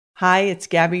Hi, it's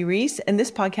Gabby Reese, and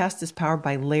this podcast is powered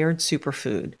by Laird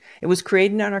Superfood. It was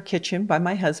created in our kitchen by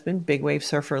my husband, big wave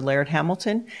surfer Laird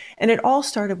Hamilton, and it all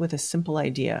started with a simple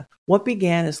idea. What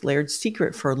began as Laird's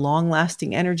secret for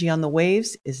long-lasting energy on the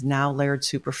waves is now Laird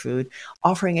Superfood,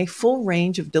 offering a full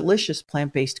range of delicious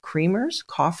plant-based creamers,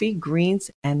 coffee,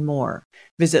 greens, and more.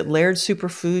 Visit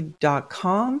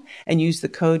lairdsuperfood.com and use the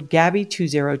code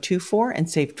GABBY2024 and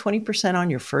save 20% on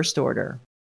your first order.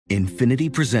 Infinity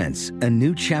presents a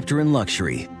new chapter in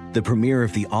luxury, the premiere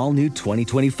of the all-new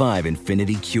 2025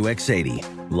 Infinity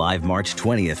QX80, live March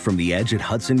 20th from the Edge at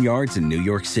Hudson Yards in New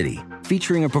York City,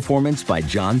 featuring a performance by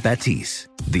Jon Batiste.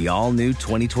 The all-new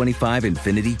 2025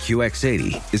 Infinity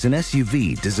QX80 is an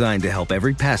SUV designed to help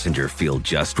every passenger feel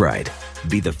just right.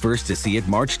 Be the first to see it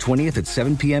March 20th at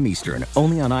 7 p.m. Eastern,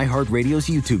 only on iHeartRadio's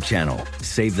YouTube channel.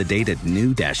 Save the date at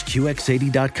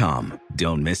new-QX80.com.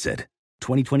 Don't miss it.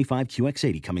 2025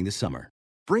 QX80 coming this summer.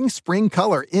 Bring spring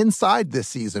color inside this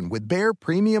season with Behr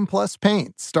Premium Plus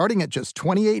paint, starting at just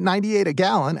 $28.98 a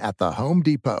gallon at the Home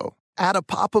Depot. Add a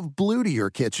pop of blue to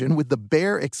your kitchen with the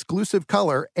Behr exclusive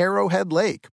color Arrowhead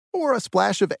Lake, or a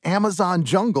splash of Amazon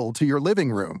Jungle to your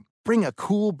living room. Bring a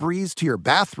cool breeze to your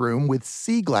bathroom with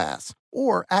Sea Glass,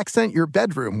 or accent your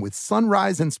bedroom with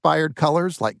sunrise-inspired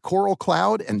colors like Coral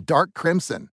Cloud and Dark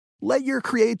Crimson. Let your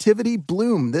creativity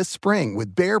bloom this spring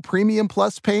with Behr Premium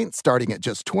Plus paint starting at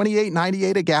just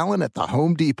 $28.98 a gallon at the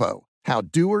Home Depot. How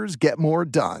doers get more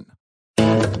done.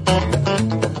 Go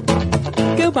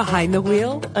behind the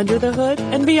wheel, under the hood,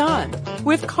 and beyond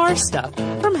with Car Stuff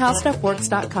from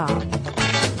HowStuffWorks.com.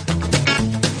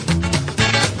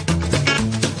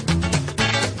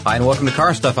 Hi, and welcome to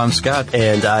Car Stuff. I'm Scott.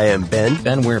 And I am Ben.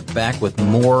 Ben, we're back with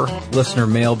more listener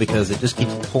mail because it just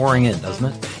keeps pouring in,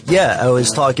 doesn't it? Yeah, I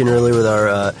was talking earlier with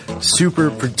our super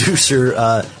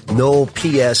producer, Noel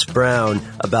P.S. Brown,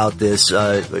 about this.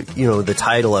 The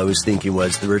title I was thinking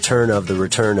was The Return of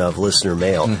Listener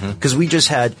Mail. Because we just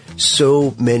had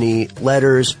so many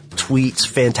letters, tweets,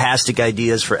 fantastic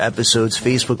ideas for episodes,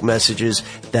 Facebook messages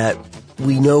that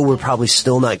we know we're probably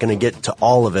still not going to get to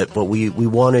all of it, but we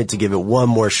wanted to give it one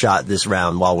more shot this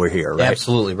round while we're here, right?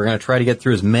 Absolutely. We're going to try to get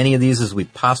through as many of these as we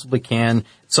possibly can.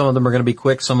 Some of them are going to be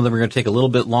quick. Some of them are going to take a little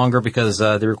bit longer because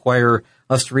they require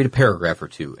us to read a paragraph or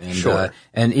two. And, sure.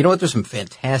 And you know what? There's some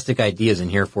fantastic ideas in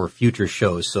here for future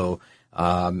shows. So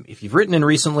if you've written in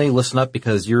recently, listen up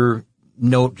because your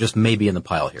note just may be in the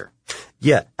pile here.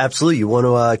 Yeah, absolutely. You want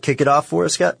to kick it off for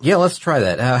us, Scott? Yeah, let's try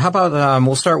that. How about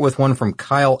we'll start with one from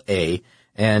Kyle A.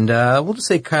 And we'll just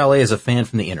say Kyle A. is a fan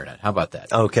from the internet. How about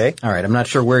that? Okay. All right. I'm not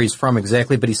sure where he's from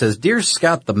exactly, but he says, Dear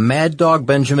Scott, the Mad Dog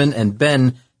Benjamin, and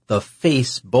Ben, the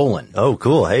Face Bolin. Oh,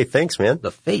 cool. Hey, thanks, man.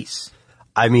 The Face.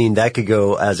 I mean, that could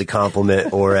go as a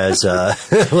compliment or as,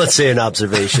 let's say, an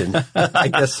observation. I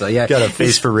guess so, yeah. Got a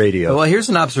face for radio. Well, here's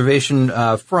an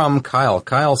observation from Kyle.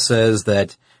 Kyle says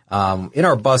that in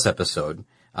our bus episode,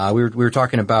 we were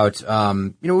talking about,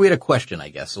 we had a question, I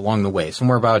guess, along the way,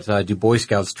 somewhere about, do Boy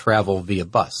Scouts travel via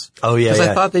bus? Oh, yeah. Because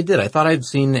I thought they did. I thought I'd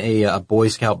seen a Boy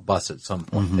Scout bus at some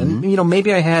point. And,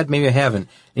 maybe I had, maybe I haven't. And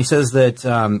he says that,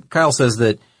 Kyle says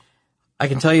that I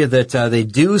can tell you that, they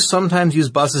do sometimes use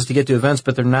buses to get to events,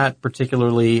 but they're not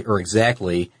particularly or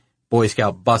exactly Boy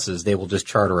Scout buses. They will just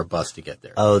charter a bus to get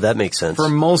there. Oh, that makes sense. For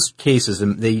most cases,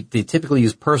 they typically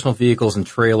use personal vehicles and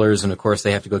trailers, and of course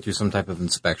they have to go through some type of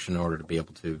inspection in order to be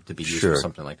able to be used for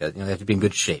something like that. They have to be in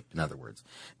good shape, in other words.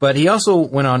 But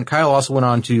Kyle also went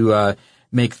on to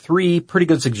make three pretty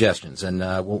good suggestions, and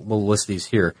we'll list these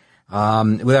here.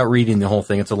 Without reading the whole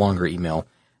thing, it's a longer email.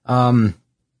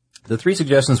 The three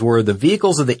suggestions were the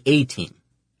vehicles of the A-team.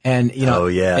 And,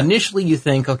 initially you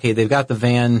think, okay, they've got the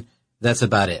van, that's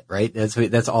about it, right?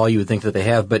 That's all you would think that they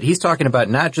have. But he's talking about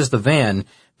not just the van,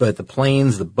 but the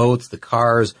planes, the boats, the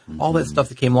cars, all that stuff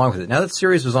that came along with it. Now that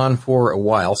series was on for a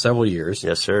while, several years.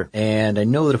 Yes, sir. And I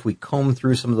know that if we comb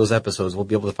through some of those episodes, we'll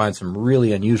be able to find some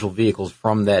really unusual vehicles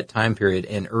from that time period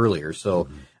and earlier. So,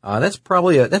 that's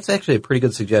actually a pretty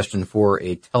good suggestion for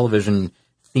a television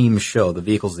themed show, the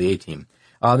vehicles of the A-team.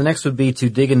 The next would be to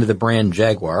dig into the brand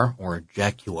Jaguar, or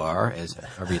Jaguar, as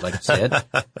however you'd like to say it.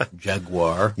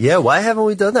 Jaguar. Yeah, why haven't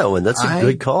we done that one? That's a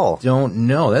good call. Don't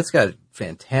know. That's got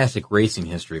fantastic racing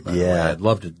history, by the way. I'd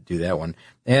love to do that one.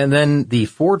 And then the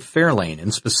Ford Fairlane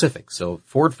in specific. So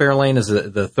Ford Fairlane is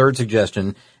the third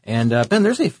suggestion. And, Ben,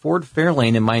 there's a Ford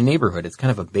Fairlane in my neighborhood. It's kind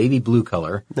of a baby blue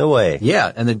color. No way.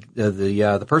 Yeah. And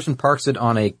the person parks it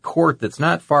on a court that's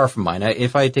not far from mine.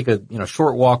 If I take a,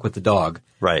 short walk with the dog.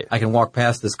 Right. I can walk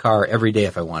past this car every day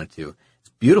if I wanted to. It's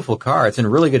a beautiful car. It's in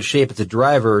really good shape. It's a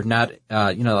driver, not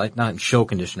not in show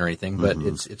condition or anything, but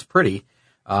it's pretty.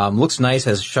 Looks nice,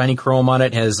 has shiny chrome on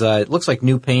it, it looks like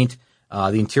new paint.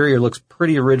 The interior looks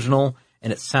pretty original,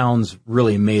 and it sounds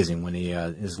really amazing when he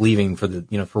is leaving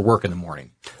for work in the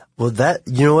morning. Well,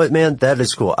 you know what, man? That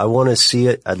is cool. I want to see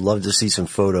it. I'd love to see some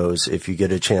photos if you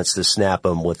get a chance to snap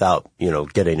them without,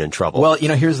 getting in trouble. Well,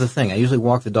 here's the thing. I usually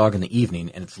walk the dog in the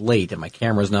evening, and it's late, and my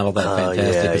camera's not all that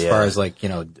fantastic as far as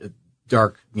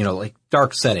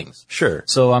dark settings. Sure.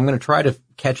 So I'm going to try to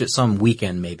catch it some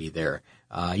weekend maybe there.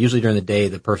 Usually during the day,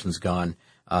 the person's gone.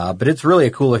 But it's really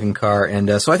a cool looking car.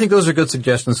 And, so I think those are good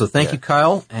suggestions. So thank you,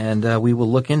 Kyle. And, we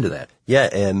will look into that. Yeah.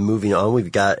 And moving on,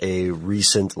 we've got a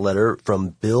recent letter from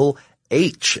Bill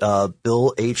H.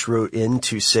 Bill H wrote in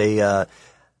to say,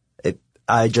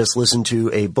 I just listened to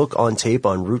a book on tape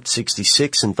on Route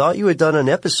 66 and thought you had done an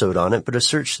episode on it, but a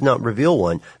search did not reveal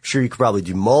one. I'm sure you could probably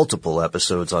do multiple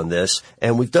episodes on this.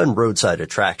 And we've done roadside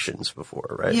attractions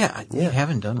before, right? Yeah. We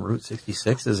haven't done Route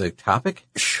 66 as a topic.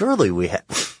 Surely we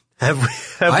have.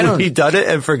 Have we done it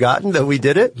and forgotten that we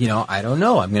did it? I don't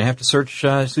know. I'm going to have to search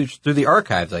through the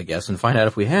archives, I guess, and find out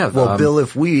if we have. Well, Bill,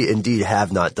 if we indeed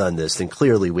have not done this, then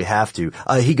clearly we have to.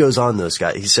 He goes on, though,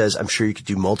 Scott. He says, I'm sure you could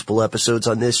do multiple episodes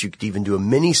on this. You could even do a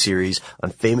mini-series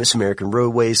on famous American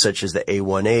roadways such as the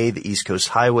A1A, the East Coast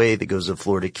Highway that goes to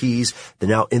Florida Keys, the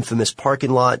now infamous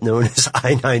parking lot known as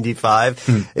I-95.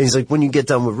 And he's like, when you get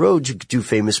done with roads, you could do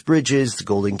famous bridges, the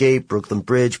Golden Gate, Brooklyn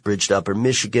Bridge, Bridge to Upper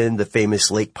Michigan, the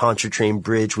famous Lake Pontchartrain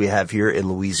Bridge we have here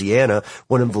in Louisiana,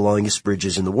 one of the longest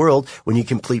bridges in the world. When you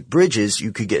complete bridges,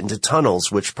 you could get into tunnels,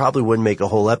 which probably wouldn't make a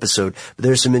whole episode, but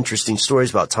there's some interesting stories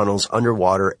about tunnels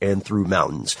underwater and through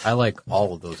mountains. I like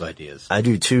all of those ideas. I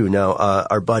do too. Now,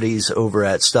 our buddies over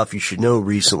at Stuff You Should Know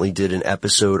recently did an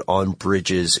episode on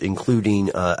bridges,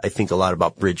 including, I think a lot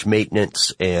about bridge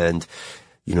maintenance and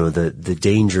the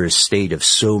dangerous state of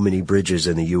so many bridges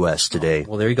in the U.S. today.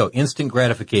 Well, there you go. Instant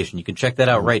gratification. You can check that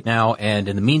out right now. And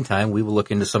in the meantime, we will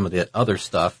look into some of the other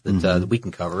stuff that, that we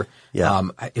can cover. Yeah.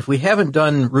 If we haven't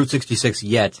done Route 66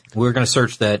 yet, we're going to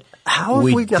search that. How have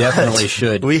we definitely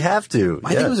should. We have to.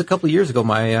 I think it was a couple of years ago.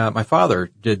 My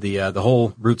father did the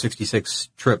whole Route 66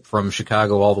 trip from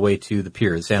Chicago all the way to the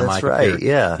pier, the Santa Monica Pier. That's right.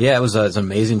 Yeah. Yeah, it was an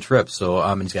amazing trip. So,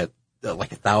 he's got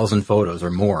like 1,000 photos or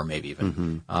more, maybe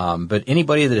even. But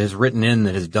anybody that has written in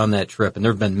that has done that trip, and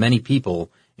there have been many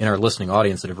people in our listening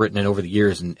audience that have written in over the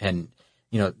years and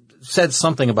said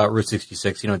something about Route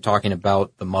 66, talking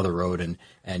about the Mother Road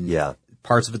and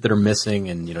parts of it that are missing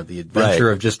and, the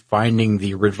adventure of just finding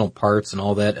the original parts and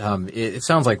all that. It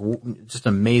sounds like just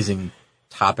an amazing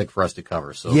topic for us to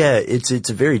cover. So yeah, it's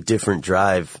a very different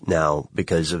drive now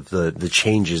because of the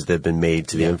changes that have been made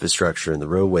to the infrastructure and the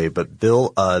roadway. But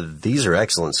Bill, these are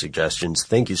excellent suggestions.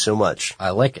 Thank you so much.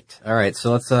 I like it. All right,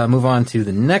 so let's move on to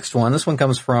the next one. This one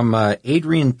comes from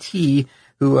Adrian T,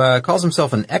 who calls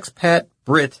himself an expat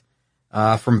Brit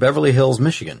from Beverly Hills,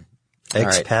 Michigan.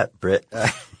 Expat Brit.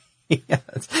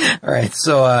 Yes. All right.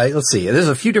 So, let's see. There's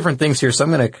a few different things here. So I'm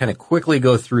going to kind of quickly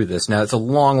go through this. Now, it's a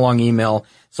long email.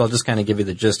 So I'll just kind of give you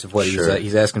the gist of what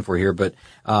he's asking for here. But,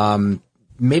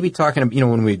 maybe talking,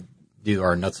 when we do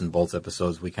our nuts and bolts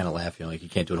episodes, we kind of laugh, like you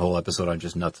can't do a whole episode on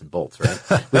just nuts and bolts, right?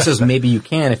 Which says maybe you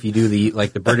can if you do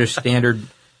the British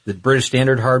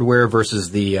standard hardware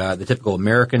versus the typical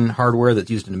American hardware that's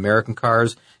used in American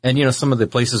cars. And, some of the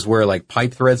places where like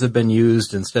pipe threads have been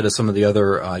used instead of some of the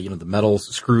other, the metal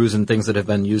screws and things that have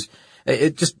been used.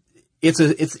 It's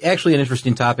actually an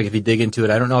interesting topic if you dig into it.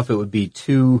 I don't know if it would be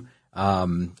too,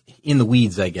 in the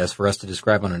weeds, I guess, for us to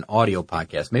describe on an audio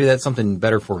podcast. Maybe that's something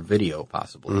better for video,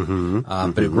 possibly.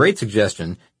 But a great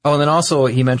suggestion. Oh, and then also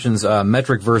he mentions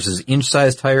metric versus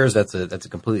inch-size tires. That's a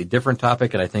completely different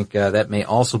topic, and I think that may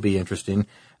also be interesting.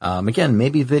 Again,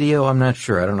 maybe video. I'm not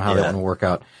sure. I don't know how that one will work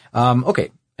out. Okay,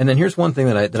 and then here's one thing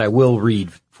that I will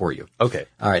read for you. Okay.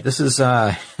 All right. This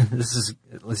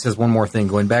says one more thing.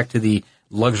 Going back to the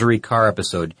luxury car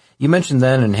episode, you mentioned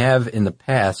then and have in the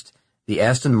past the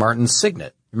Aston Martin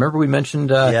Signet. Remember we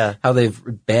mentioned how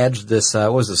they've badged this,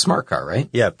 what was it, a smart car, right?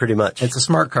 Yeah, pretty much. It's a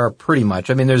smart car pretty much.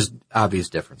 I mean, there's obvious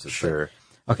differences. Sure.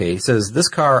 Okay, he says, this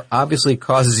car obviously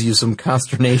causes you some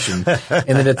consternation in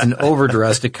that it's an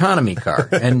overdressed economy car.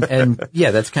 And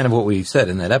yeah, that's kind of what we said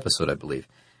in that episode, I believe.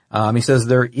 He says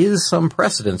there is some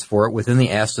precedence for it within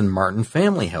the Aston Martin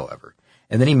family, however.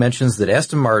 And then he mentions that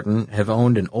Aston Martin have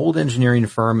owned an old engineering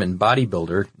firm and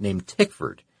bodybuilder named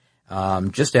Tickford.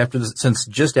 Just after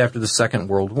the Second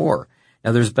World War.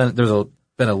 Now there's been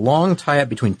a long tie-up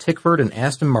between Tickford and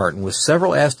Aston Martin with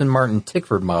several Aston Martin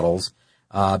Tickford models,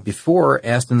 before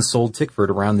Aston sold Tickford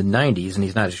around the 90s, and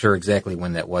he's not sure exactly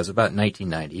when that was, about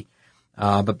 1990.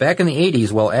 But back in the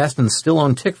 80s, while Aston still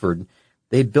owned Tickford,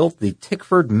 they built the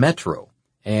Tickford Metro.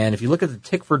 And if you look at the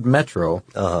Tickford Metro,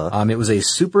 it was a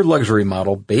super luxury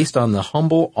model based on the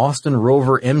humble Austin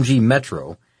Rover MG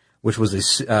Metro, which was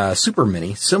a super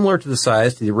mini, similar to the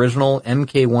size to the original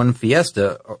MK1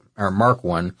 Fiesta, or Mark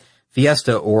I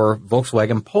Fiesta or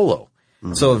Volkswagen Polo.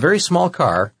 Mm-hmm. So a very small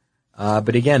car,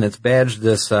 but again, it's badged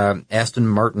this Aston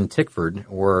Martin Tickford,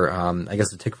 or I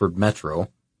guess the Tickford Metro.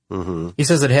 Mm-hmm. He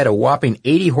says it had a whopping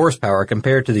 80 horsepower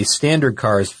compared to the standard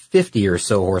car's 50 or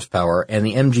so horsepower and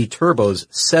the MG Turbo's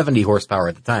 70 horsepower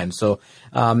at the time. So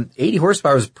 80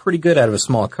 horsepower is pretty good out of a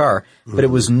small car, but it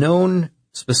was known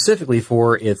specifically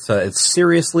for its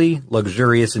seriously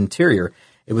luxurious interior.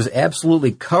 It was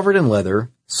absolutely covered in leather,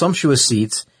 sumptuous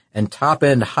seats, and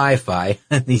top-end hi-fi.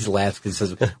 These laughs because he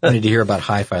says, I wanted to hear about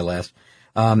hi-fi last.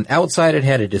 Outside it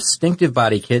had a distinctive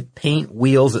body kit, paint,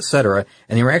 wheels, etc.,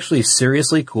 and they were actually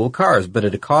seriously cool cars, but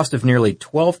at a cost of nearly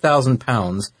 12,000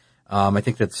 pounds, I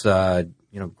think that's,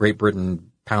 Great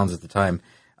Britain pounds at the time,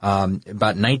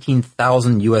 about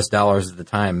 19,000 US dollars at the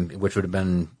time, which would have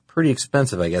been pretty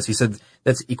expensive, I guess. He said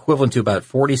that's equivalent to about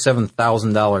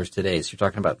 $47,000 today. So you're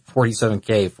talking about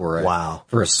 $47K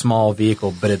for a small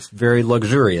vehicle, but it's very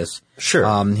luxurious. Sure.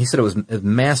 He said it was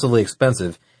massively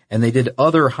expensive. And they did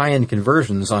other high-end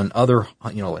conversions on other,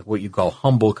 like what you call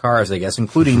humble cars, I guess,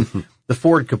 including the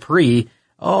Ford Capri.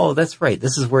 Oh, that's right.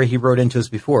 This is where he wrote into us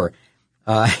before.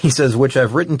 He says, which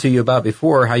I've written to you about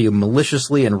before, how you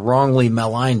maliciously and wrongly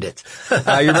maligned it. You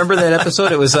remember that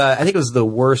episode? It was, I think it was the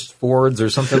worst Fords or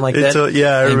something like that.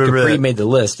 I remember Capri that. made the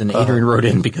list, and Adrian wrote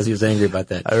in because he was angry about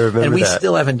that. I remember and we that.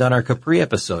 still haven't done our Capri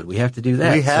episode. We have to do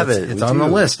that. We haven't. It's on the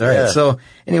list. All right. So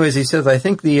anyways, he says, I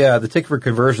think the Tickford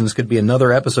conversions could be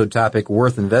another episode topic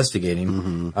worth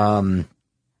investigating. Mm-hmm.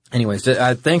 Anyways,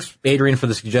 thanks, Adrian, for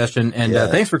the suggestion, and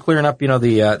thanks for clearing up,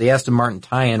 the Aston Martin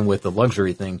tie-in with the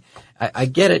luxury thing. I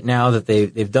get it now that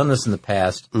they've done this in the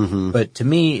past, but to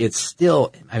me, it's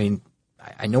still, I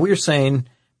know what you're saying,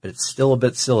 but it's still a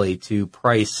bit silly to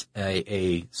price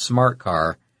a smart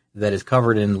car that is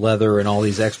covered in leather and all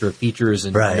these extra features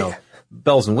and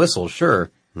bells and whistles,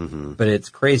 sure, but it's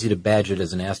crazy to badge it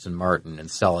as an Aston Martin and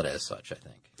sell it as such, I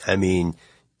think.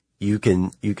 You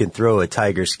can throw a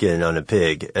tiger skin on a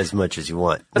pig as much as you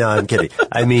want. No, I'm kidding.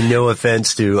 No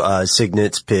offense to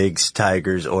Cygnets, pigs,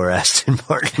 tigers, or Aston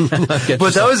Martin.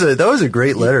 But that was a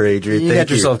great letter, Adrian. You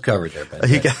got yourself covered there,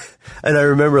 Ben. And I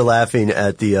remember laughing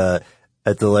at the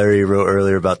letter you wrote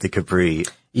earlier about the Capri.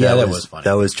 Yeah, that was funny.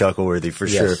 That was chuckle-worthy for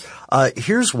sure.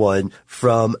 Here's one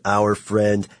from our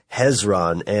friend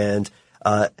Hezron, and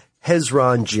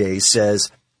Hezron J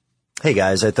says, hey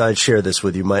guys, I thought I'd share this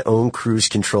with you, my own cruise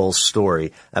control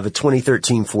story. I have a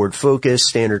 2013 Ford Focus,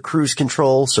 standard cruise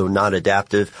control, so not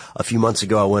adaptive. A few months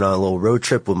ago, I went on a little road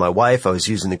trip with my wife. I was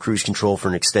using the cruise control for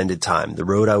an extended time. The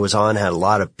road I was on had a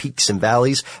lot of peaks and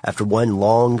valleys. After one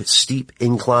long, steep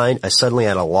incline, I suddenly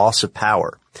had a loss of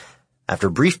power. After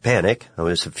a brief panic, I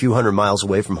was a few hundred miles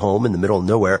away from home in the middle of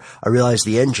nowhere. I realized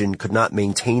the engine could not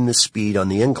maintain the speed on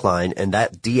the incline, and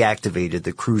that deactivated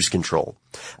the cruise control.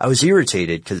 I was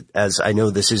irritated because, as I know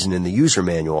this isn't in the user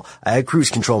manual, I had cruise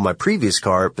control in my previous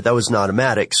car, but that was an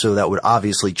automatic, so that would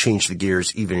obviously change the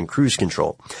gears even in cruise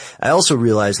control. I also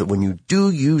realized that when you do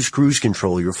use cruise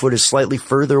control, your foot is slightly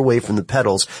further away from the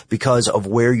pedals because of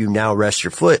where you now rest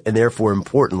your foot, and therefore,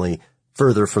 importantly,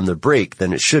 further from the brake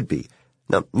than it should be.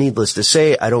 Now, needless to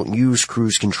say, I don't use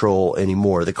cruise control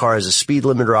anymore. The car has a speed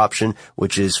limiter option,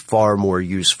 which is far more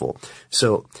useful.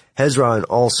 So, Hezron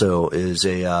also is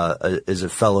a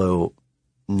fellow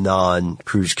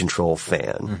non-cruise control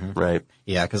fan, right?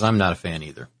 Yeah, because I'm not a fan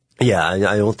either. Yeah,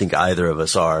 I don't think either of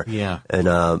us are. Yeah. And,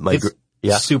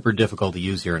 it's super difficult to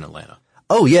use here in Atlanta.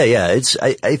 Oh, yeah.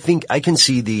 I think I can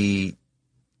see the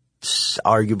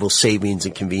arguable savings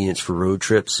and convenience for road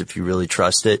trips if you really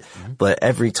trust it. Mm-hmm. But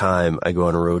every time I go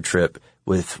on a road trip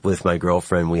with my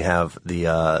girlfriend, we have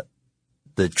the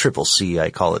triple C, I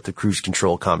call it, the cruise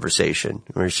control conversation,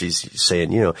 where she's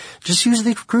saying, just use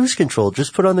the cruise control,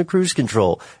 just put on the cruise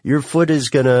control. Your foot is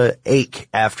gonna ache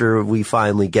after we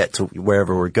finally get to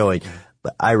wherever we're going.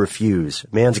 But I refuse.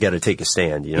 Man's got to take a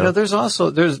stand, there's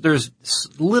also, there's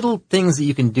little things that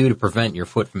you can do to prevent your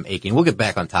foot from aching. We'll get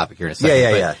back on topic here in a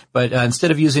second. But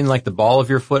instead of using like the ball of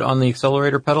your foot on the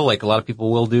accelerator pedal, like a lot of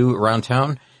people will do around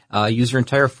town, use your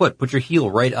entire foot. Put your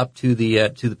heel right up to the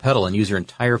pedal and use your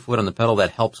entire foot on the pedal. That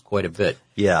helps quite a bit.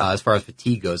 Yeah. As far as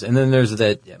fatigue goes. And then there's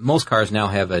most cars now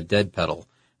have a dead pedal,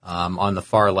 on the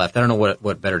far left. I don't know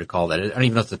what better to call that. I don't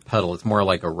even know if it's a pedal. It's more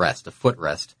like a foot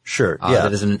rest. Sure.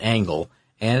 That is an angle.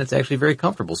 And it's actually very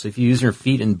comfortable. So if you use your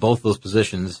feet in both those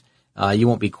positions, you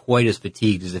won't be quite as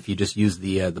fatigued as if you just use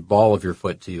the ball of your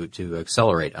foot to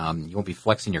accelerate. You won't be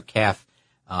flexing your calf,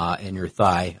 and your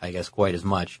thigh, I guess, quite as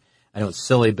much. I know it's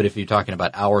silly, but if you're talking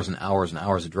about hours and hours and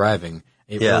hours of driving,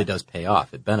 it really does pay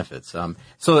off. It benefits.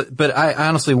 But I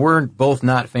honestly, we're both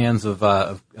not fans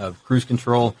of cruise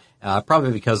control,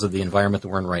 probably because of the environment that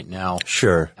we're in right now.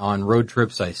 Sure. On road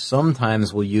trips, I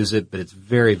sometimes will use it, but it's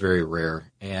very, very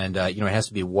rare. And, it has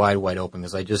to be wide open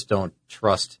because I just don't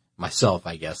trust myself,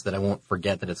 I guess, that I won't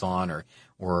forget that it's on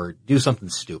or do something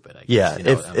stupid, I guess.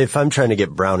 Yeah. If I'm trying to get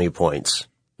brownie points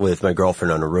with my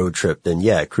girlfriend on a road trip, then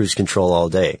cruise control all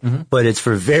day. Mm-hmm. But it's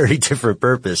for very different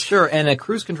purpose. Sure, and a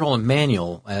cruise control and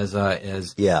manual, is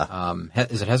it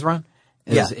Hezron?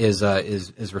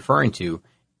 Is referring to.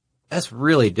 That's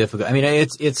really difficult. I mean,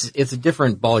 it's a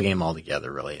different ballgame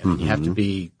altogether, really. I mean, you have to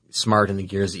be smart in the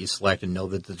gears that you select and know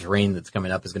that the terrain that's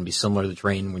coming up is going to be similar to the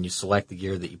terrain when you select the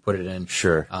gear that you put it in.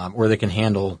 Sure. Or they can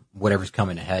handle whatever's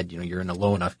coming ahead. You're in a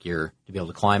low enough gear to be able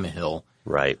to climb a hill.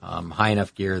 Right. High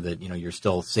enough gear that, you're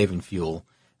still saving fuel.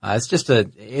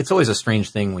 It's always a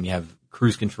strange thing when you have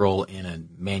cruise control in a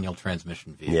manual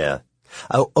transmission vehicle. Yeah.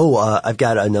 I've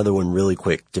got another one really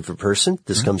quick. Different person.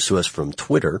 This comes to us from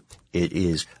Twitter. It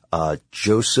is,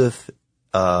 Joseph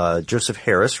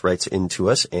Harris writes into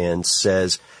us and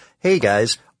says, "Hey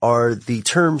guys, are the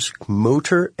terms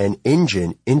motor and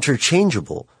engine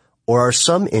interchangeable? Or are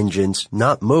some engines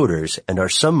not motors, and are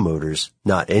some motors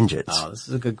not engines?" Oh, this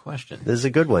is a good question. This is a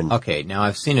good one. Okay, now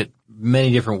I've seen it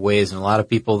many different ways, and a lot of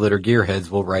people that are gearheads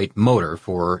will write motor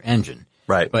for engine.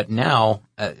 Right. But now,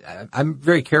 I'm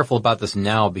very careful about this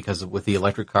now because with the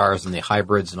electric cars and the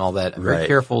hybrids and all that, I'm very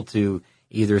careful to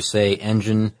either say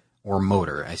engine or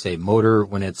motor. I say motor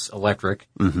when it's electric,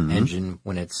 engine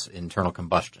when it's internal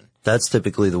combustion. That's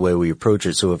typically the way we approach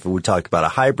it. So if we talk about a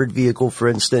hybrid vehicle, for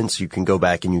instance, you can go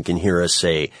back and you can hear us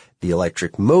say the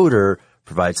electric motor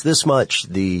provides this much,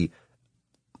 the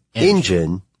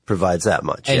engine provides that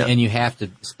much. And you have to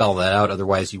spell that out,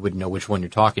 otherwise you wouldn't know which one you're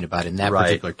talking about in that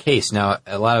particular case. Now,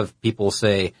 a lot of people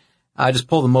say, I just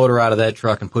pull the motor out of that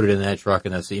truck and put it in that truck,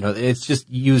 and that's, it's just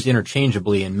used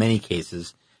interchangeably in many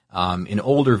cases. In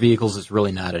older vehicles, it's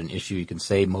really not an issue. You can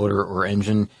say motor or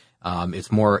engine.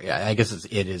 It's more, I guess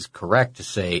it is correct to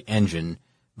say engine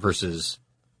versus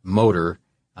motor.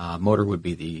 Motor would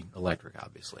be the electric,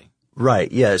 obviously.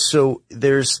 Right, yeah. So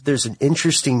there's an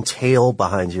interesting tale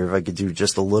behind here, if I could do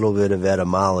just a little bit of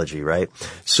etymology, right?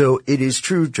 So it is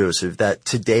true, Joseph, that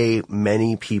today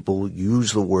many people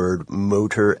use the word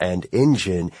motor and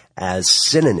engine as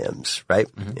synonyms, right?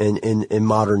 In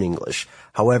modern English.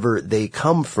 However, they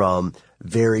come from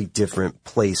very different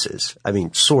places. I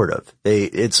mean, sort of.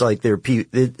 It's like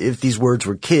if these words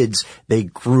were kids, they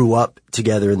grew up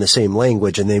together in the same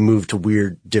language and they moved to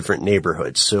weird different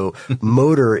neighborhoods. So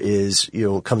motor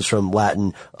comes from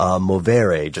Latin,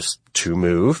 movere, just to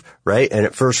move, right? And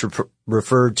at first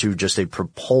referred to just a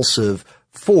propulsive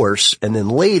force, and then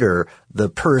later the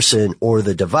person or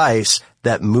the device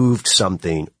that moved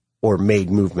something or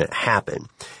made movement happen.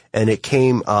 And it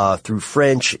came through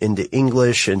French into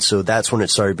English, and so that's when it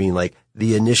started being like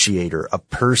the initiator. A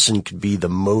person could be the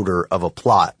motor of a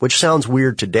plot, which sounds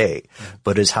weird today,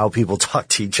 but is how people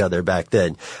talked to each other back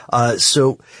then.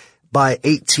 So by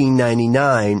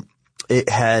 1899, it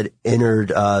had entered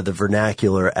the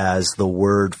vernacular as the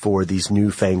word for these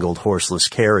newfangled horseless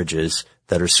carriages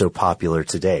that are so popular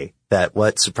today. That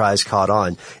what surprise caught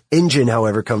on. Engine,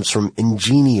 however, comes from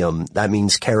ingenium. That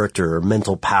means character or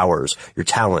mental powers, your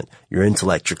talent, your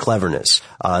intellect, your cleverness.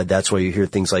 That's why you hear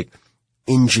things like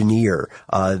engineer.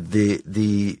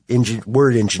 The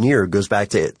word engineer goes back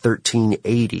to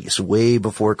 1380, so way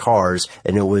before cars,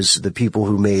 and it was the people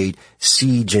who made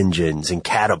siege engines and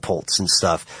catapults and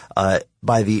stuff.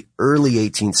 By the early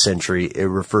 18th century, it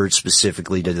referred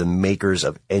specifically to the makers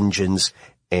of engines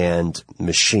and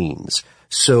machines.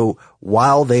 So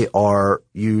while they are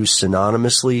used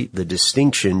synonymously, the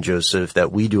distinction, Joseph,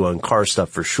 that we do on car stuff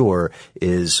for sure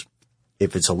is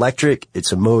if it's electric,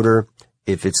 it's a motor.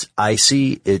 If it's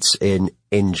IC, it's an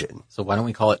engine. So why don't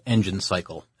we call it engine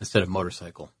cycle instead of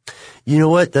motorcycle? You know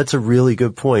what? That's a really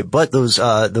good point. But those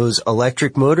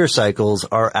electric motorcycles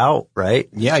are out, right?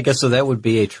 Yeah, I guess so. That would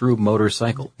be a true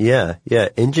motorcycle. Yeah.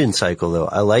 Engine cycle, though.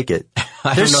 I like it.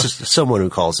 There's someone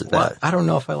who calls it that. Well, I don't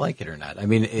know if I like it or not. I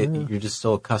mean, you're just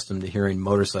so accustomed to hearing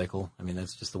motorcycle. I mean,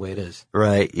 that's just the way it is.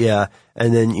 Right. Yeah.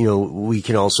 And then, we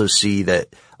can also see that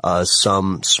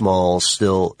some small,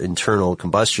 still internal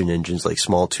combustion engines, like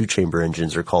small 2-chamber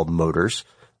engines, are called motors,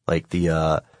 like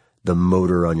the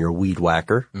motor on your weed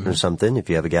whacker or something, if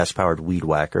you have a gas-powered weed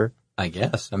whacker. I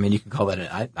guess. I mean, you can call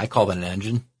that I call that an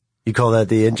engine. You call that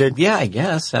the engine? Yeah, I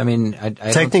guess. I mean,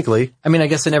 technically. I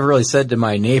guess I never really said to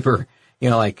my neighbor,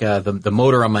 like the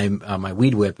motor on my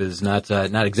Weed Whip is not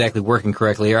exactly working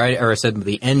correctly, or I said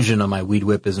the engine on my Weed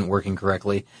Whip isn't working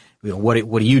correctly. What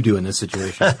do you do in this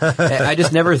situation? I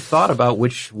just never thought about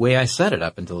which way I set it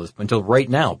up until right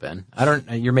now, Ben.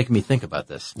 You're making me think about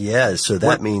this. Yeah, so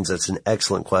that means that's an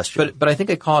excellent question. But I think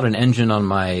I call it an engine on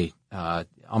my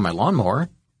lawnmower.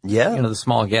 Yeah. The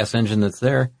small gas engine that's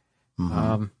there.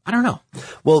 I don't know.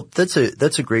 Well, that's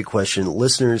a great question.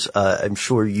 Listeners, I'm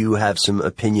sure you have some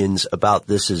opinions about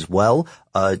this as well.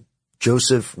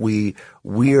 Joseph, we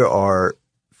are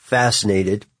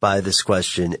fascinated by this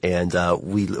question, and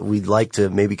we'd like to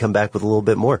maybe come back with a little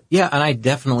bit more. Yeah, and I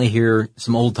definitely hear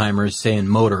some old timers saying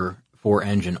motor for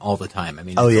engine all the time. I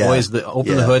mean, it's always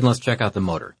open the hood and let's check out the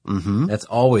motor. Mm-hmm. That's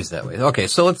always that way. Okay,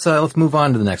 so let's move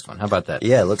on to the next one. How about that?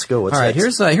 Yeah, let's go. What's all right,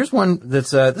 next? Here's one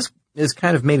that's this is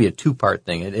kind of maybe a two-part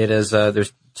thing. It is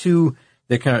there's two.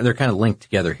 They're kind of linked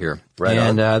together here. Right.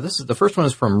 And this is the first one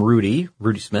is from Rudy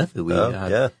Smith, who we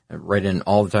write in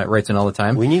all the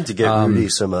time. We need to get Rudy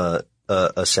some a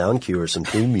sound cue or some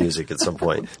theme music at some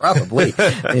point. Probably.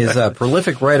 He's a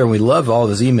prolific writer, and we love all of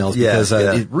his emails because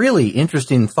it's really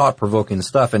interesting, thought-provoking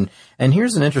stuff. And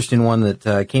here's an interesting one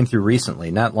that came through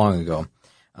recently, not long ago.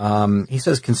 He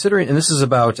says, considering, and this is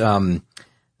about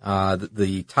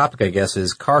the topic, I guess,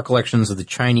 is car collections of the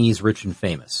Chinese rich and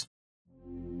famous.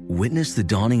 Witness the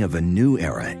dawning of a new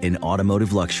era in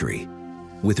automotive luxury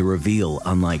with a reveal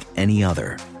unlike any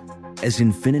other as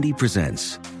Infiniti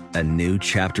presents a new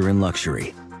chapter in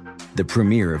luxury, the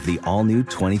premiere of the all-new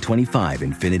 2025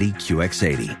 Infiniti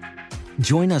QX80.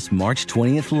 Join us March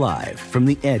 20th live from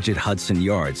the Edge at Hudson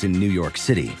Yards in New York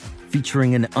City,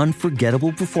 featuring an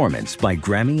unforgettable performance by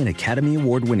Grammy and Academy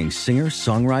Award-winning singer,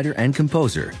 songwriter, and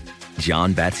composer,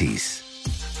 Jon Batiste.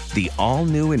 The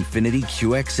all-new Infiniti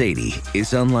QX80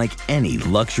 is unlike any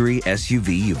luxury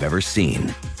SUV you've ever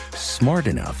seen. Smart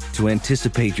enough to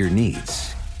anticipate your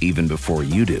needs, even before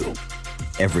you do.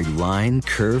 Every line,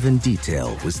 curve, and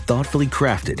detail was thoughtfully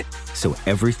crafted, so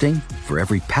everything for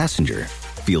every passenger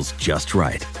feels just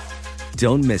right.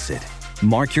 Don't miss it.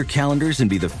 Mark your calendars and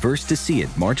be the first to see it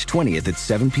March 20th at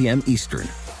 7 p.m. Eastern,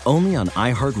 only on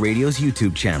iHeartRadio's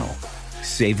YouTube channel.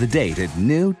 Save the date at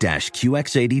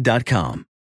new-QX80.com.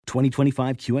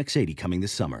 2025 QX80 coming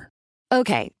this summer.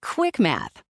 Okay, quick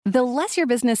math. The less your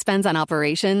business spends on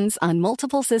operations, on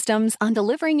multiple systems, on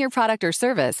delivering your product or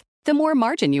service, the more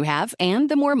margin you have and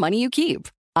the more money you keep.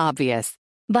 Obvious.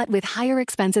 But with higher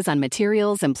expenses on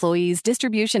materials, employees,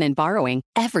 distribution, and borrowing,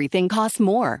 everything costs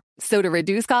more. So to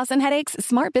reduce costs and headaches,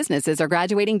 smart businesses are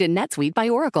graduating to NetSuite by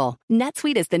Oracle.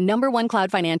 NetSuite is the #1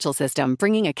 cloud financial system,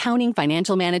 bringing accounting,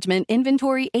 financial management,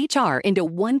 inventory, HR into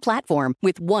one platform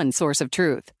with one source of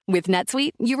truth. With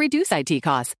NetSuite, you reduce IT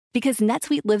costs because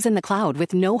NetSuite lives in the cloud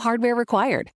with no hardware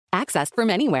required, accessed from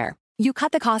anywhere. You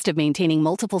cut the cost of maintaining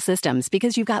multiple systems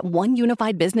because you've got one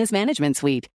unified business management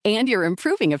suite. And you're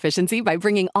improving efficiency by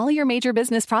bringing all your major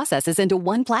business processes into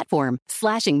one platform,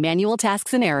 slashing manual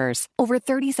tasks and errors. Over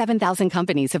 37,000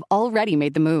 companies have already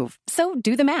made the move. So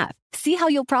do the math. See how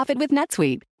you'll profit with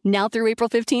NetSuite. Now through April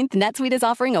 15th, NetSuite is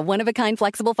offering a one-of-a-kind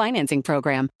flexible financing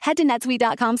program. Head to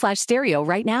netsuite.com/stereo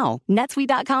right now.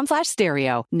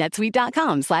 netsuite.com/stereo.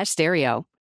 netsuite.com/stereo.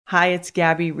 Hi, it's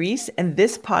Gabby Reese, and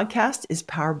this podcast is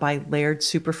powered by Laird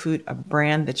Superfood, a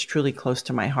brand that's truly close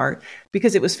to my heart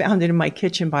because it was founded in my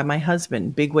kitchen by my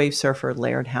husband, big wave surfer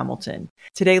Laird Hamilton.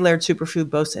 Today, Laird Superfood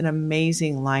boasts an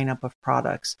amazing lineup of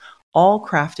products, all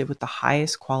crafted with the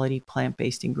highest quality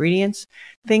plant-based ingredients.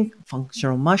 Think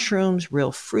functional mushrooms,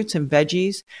 real fruits and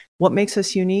veggies. What makes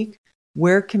us unique?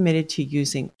 We're committed to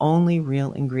using only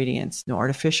real ingredients, no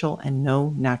artificial and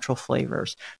no natural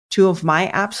flavors. Two of my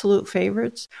absolute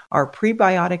favorites are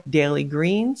prebiotic daily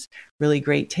greens, really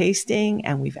great tasting,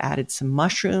 and we've added some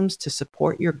mushrooms to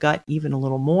support your gut even a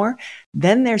little more.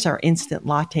 Then there's our instant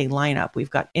latte lineup. We've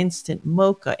got instant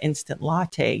mocha, instant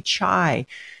latte, chai.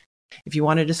 If you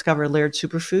want to discover Laird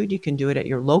Superfood, you can do it at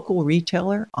your local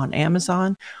retailer on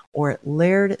Amazon or at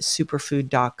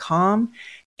lairdsuperfood.com.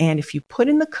 And if you put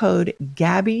in the code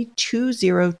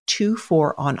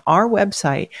GABBY2024 on our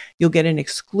website, you'll get an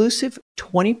exclusive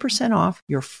 20% off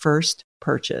your first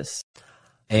purchase.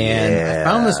 And I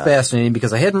found this fascinating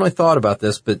because I hadn't really thought about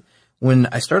this, but when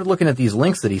I started looking at these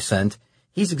links that he sent,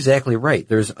 he's exactly right.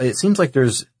 It seems like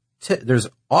there's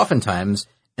oftentimes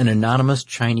an anonymous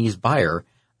Chinese buyer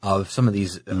of some of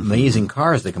these amazing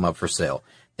cars that come up for sale.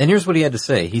 And here's what he had to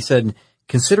say. He said,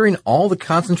 considering all the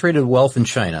concentrated wealth in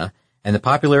China and the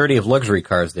popularity of luxury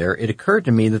cars there, it occurred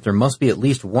to me that there must be at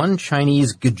least one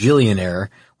Chinese gajillionaire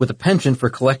with a penchant for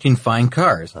collecting fine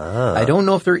cars. I don't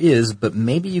know if there is, but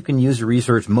maybe you can use your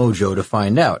research mojo to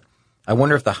find out. I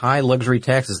wonder if the high luxury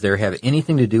taxes there have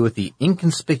anything to do with the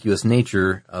inconspicuous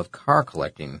nature of car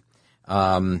collecting.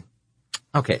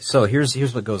 Okay, so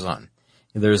here's what goes on.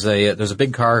 There's a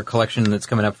big car collection that's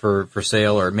coming up for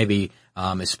sale, or maybe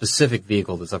a specific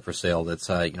vehicle that's up for sale that's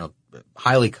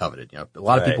highly coveted. A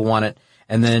lot of people want it,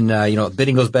 and then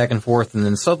bidding goes back and forth, and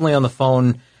then suddenly on the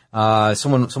phone,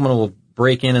 someone will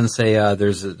break in and say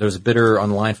there's a bidder on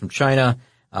the line from China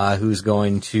who's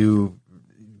going to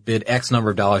bid X number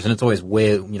of dollars, and it's always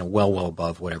way well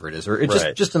above whatever it is, or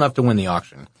it's just enough to win the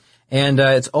auction, and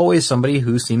it's always somebody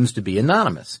who seems to be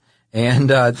anonymous. And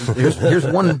here's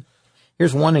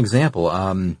one example.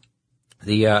 And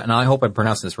I hope I'm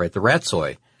pronouncing this right. The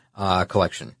Ratsoy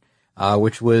collection,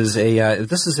 which was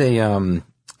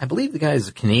I believe the guy is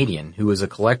a Canadian who was a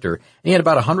collector, and he had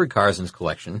about 100 cars in his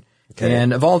collection,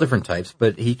 and of all different types.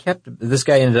 But this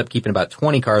guy ended up keeping about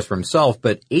 20 cars for himself,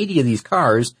 but 80 of these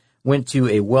cars went to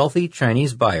a wealthy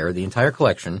Chinese buyer, the entire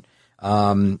collection,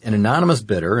 an anonymous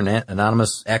bidder, an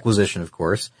anonymous acquisition, of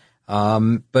course.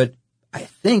 But I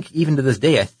think, even to this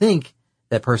day,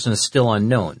 that person is still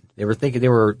unknown. They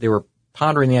were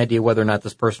pondering the idea whether or not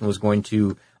this person was going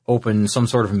to open some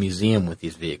sort of a museum with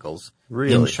these vehicles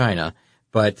in China.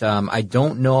 But I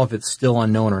don't know if it's still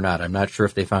unknown or not. I'm not sure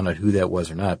if they found out who that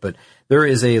was or not. But there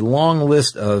is a long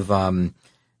list of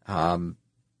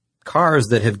cars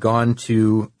that have gone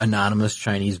to anonymous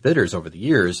Chinese bidders over the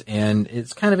years, and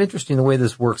it's kind of interesting the way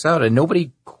this works out. And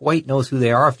nobody quite knows who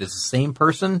they are. If it's the same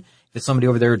person. If it's somebody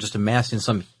over there just amassing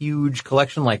some huge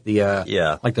collection like the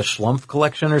Schlumpf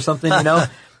collection or something,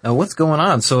 what's going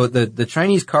on? So the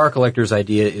Chinese car collector's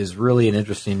idea is really an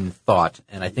interesting thought,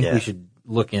 and I think we should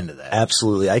look into that.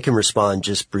 Absolutely. I can respond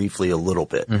just briefly a little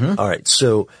bit. Mm-hmm. All right.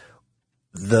 So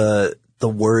the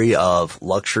worry of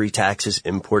luxury taxes,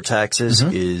 import taxes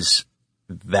is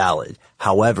valid.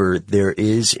 However, there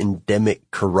is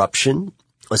endemic corruption,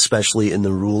 especially in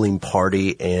the ruling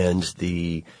party and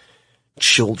the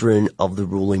children of the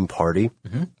ruling party.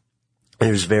 Mm-hmm.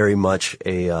 There's very much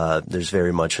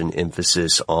an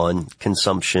emphasis on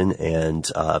consumption, and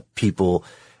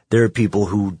there are people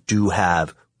who do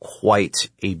have quite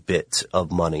a bit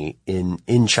of money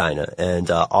in China,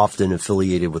 and often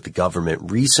affiliated with the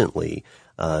government. Recently,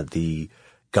 the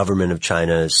government of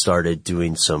China started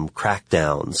doing some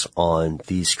crackdowns on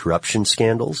these corruption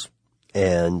scandals,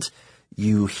 and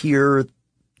you hear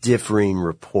differing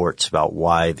reports about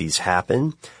why these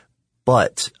happen,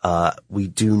 but we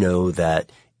do know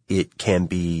that it can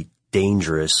be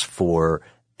dangerous for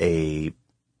a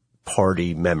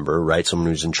party member, right, someone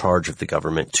who's in charge of the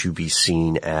government, to be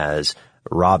seen as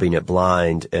robbing it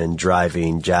blind and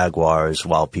driving Jaguars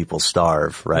while people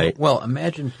starve, right? Well,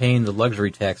 imagine paying the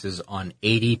luxury taxes on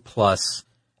 80-plus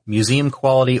museum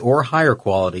quality or higher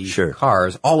quality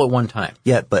cars all at one time.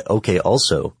 Yeah, but okay,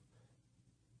 also,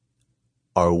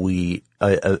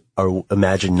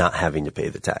 imagine not having to pay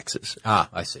the taxes. Ah,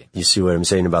 I see. You see what I'm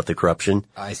saying about the corruption?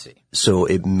 I see. So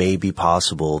it may be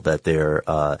possible that they're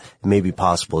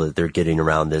getting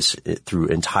around this through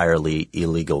entirely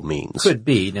illegal means. Could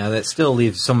be. Now that still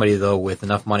leaves somebody though with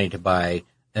enough money to buy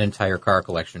an entire car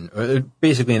collection, or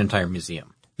basically an entire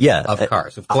museum. Yeah. Of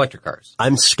cars, of collector cars.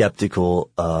 I'm skeptical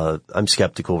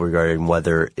regarding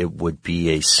whether it would be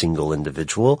a single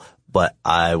individual, but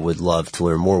I would love to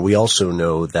learn more. We also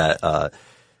know that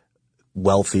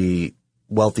wealthy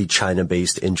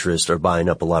China-based interests are buying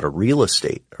up a lot of real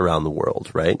estate around the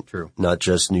world, right? True. Not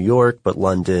just New York, but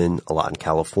London, a lot in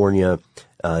California.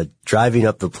 Driving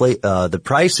up the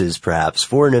prices, perhaps.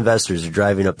 Foreign investors are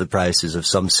driving up the prices of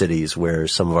some cities where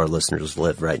some of our listeners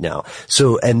live right now.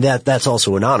 So, and that's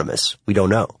also anonymous. We don't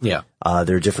know. Yeah.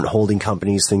 There are different holding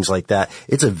companies, things like that.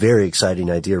 It's a very exciting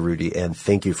idea, Rudy, and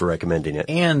thank you for recommending it.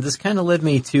 And this kind of led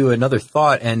me to another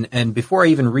thought, and before I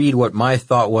even read what my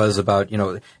thought was about,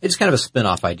 it's kind of a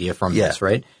spin-off idea from this,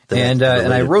 right? And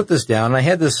I wrote this down, and I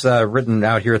had this written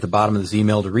out here at the bottom of this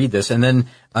email to read this, and then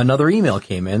another email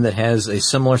came in that has a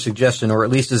similar suggestion, or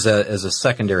at least as a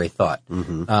secondary thought.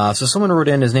 Mm-hmm. So someone wrote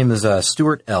in, his name is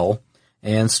Stuart L.,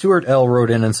 and Stuart L.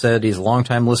 wrote in and said he's a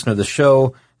longtime listener to the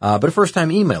show, but a first-time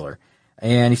emailer.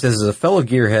 And he says, as a fellow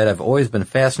gearhead, I've always been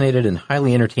fascinated and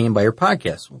highly entertained by your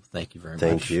podcast. Well, thank you very much.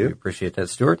 Thank you. We appreciate that,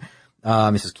 Stuart.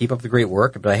 He says, keep up the great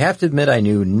work, but I have to admit I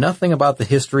knew nothing about the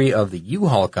history of the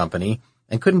U-Haul company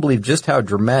and couldn't believe just how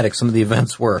dramatic some of the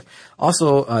events were.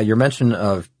 Also, your mention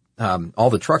of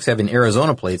all the trucks having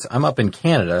Arizona plates. I'm up in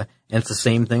Canada, and it's the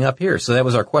same thing up here. So that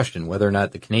was our question, whether or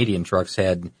not the Canadian trucks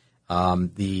had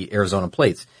the Arizona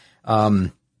plates. All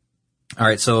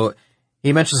right, so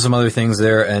he mentions some other things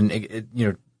there, and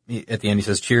at the end he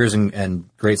says, cheers and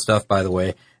great stuff, by the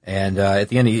way. And at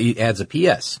the end he adds a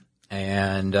PS.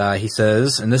 And he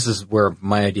says, and this is where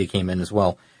my idea came in as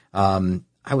well,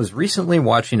 I was recently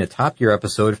watching a Top Gear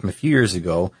episode from a few years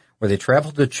ago where they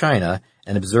traveled to China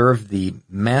and observed the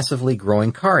massively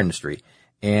growing car industry.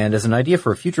 And as an idea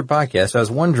for a future podcast, I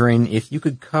was wondering if you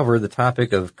could cover the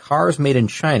topic of cars made in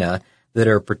China that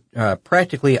are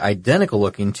practically identical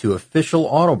looking to official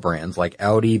auto brands like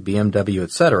Audi, BMW,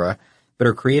 etc., but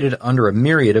are created under a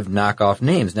myriad of knockoff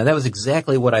names. Now, that was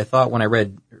exactly what I thought when I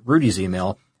read Rudy's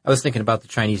email. I was thinking about the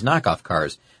Chinese knockoff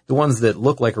cars, the ones that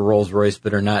look like a Rolls-Royce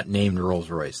but are not named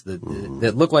Rolls-Royce,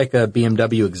 that look like a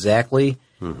BMW exactly.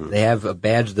 Mm-hmm. They have a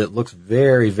badge that looks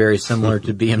very, very similar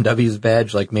to BMW's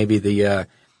badge, like maybe the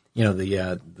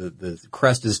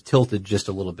crest is tilted just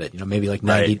a little bit, maybe like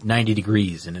 90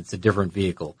 degrees, and it's a different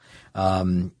vehicle.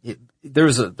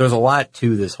 There's a lot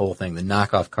to this whole thing, the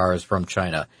knockoff cars from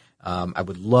China. I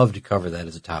would love to cover that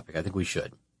as a topic. I think we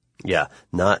should. Yeah,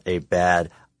 not a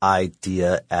bad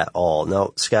idea at all.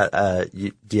 Now, Scott,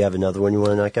 do you have another one you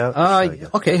want to knock out?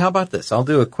 Okay, how about this? I'll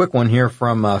do a quick one here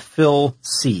from Phil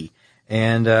C.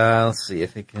 And let's see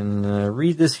if I can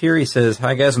read this here. He says,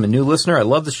 "Hi guys, I'm a new listener. I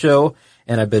love the show,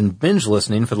 and I've been binge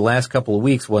listening for the last couple of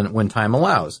weeks when time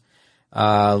allows.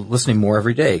 Listening more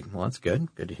every day." Well, that's good.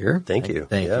 Good to hear. Thank you,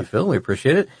 Phil. We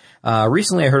appreciate it.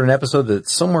 Recently I heard an episode that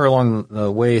somewhere along the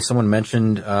way someone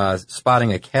mentioned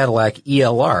spotting a Cadillac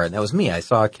ELR, and that was me. I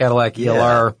saw a Cadillac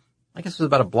ELR, I guess it was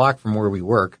about a block from where we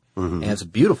work. Mm-hmm. And it's a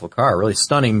beautiful car, really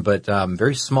stunning, but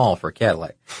very small for a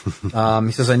Cadillac.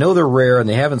 He says, "I know they're rare and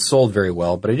they haven't sold very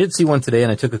well, but I did see one today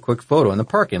and I took a quick photo in the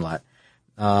parking lot."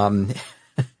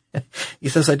 He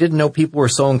says, "I didn't know people were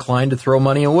so inclined to throw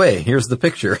money away. Here's the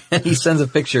picture." And he sends a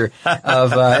picture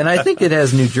of, and I think it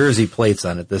has New Jersey plates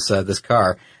on it, this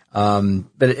car.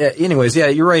 But anyways, yeah,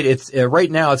 you're right. It's, right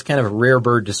now it's kind of a rare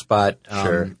bird to spot,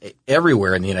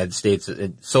 everywhere in the United States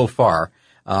so far.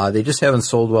 They just haven't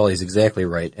sold well. He's exactly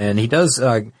right. And he does,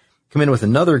 come in with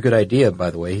another good idea, by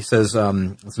the way. He says,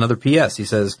 it's another PS. He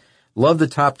says, "Love the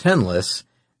top 10 lists.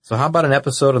 So how about an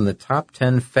episode on the top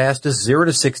 10 fastest 0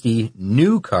 to 60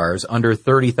 new cars under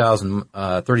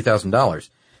 $30,000?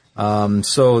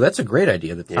 So that's a great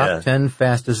idea. The top 10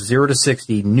 fastest 0 to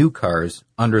 60 new cars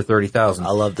under 30,000.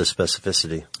 I love the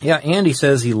specificity. Yeah. And he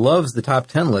says he loves the top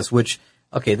 10 list, which,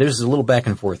 okay, there's a little back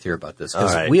and forth here about this.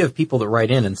 Because we have people that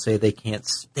write in and say they can't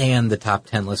stand the top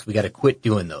 10 list. We got to quit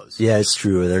doing those. Yeah, it's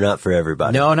true. They're not for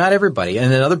everybody. No, not everybody.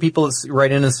 And then other people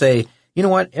write in and say, you know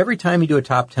what? Every time you do a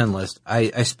top 10 list,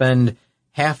 I spend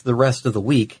half the rest of the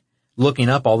week looking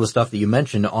up all the stuff that you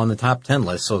mentioned on the top 10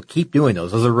 list. So keep doing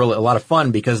those. Those are really a lot of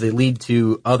fun because they lead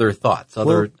to other thoughts,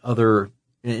 other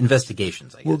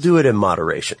investigations, I guess. We'll do it in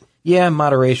moderation. Yeah,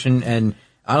 moderation. And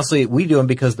honestly, we do them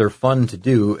because they're fun to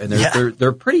do, and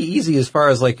they're pretty easy as far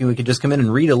as like we can just come in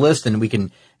and read a list and we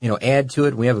can, add to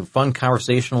it. We have a fun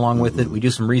conversation along with it. We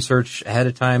do some research ahead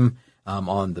of time.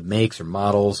 On the makes or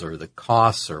models or the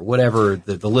costs or whatever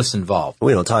the lists involved.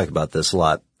 We don't talk about this a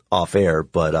lot off air,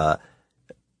 but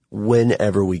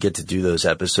whenever we get to do those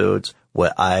episodes,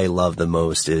 what I love the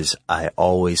most is I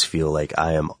always feel like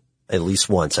I am, at least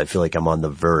once, I feel like I'm on the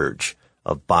verge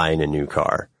of buying a new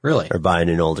car. Really? Or buying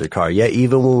an older car. Yeah,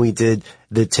 even when we did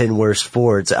the 10 worst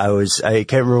Fords, I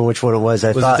can't remember which one it was.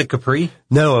 Was it the Capri?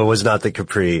 No, it was not the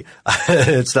Capri.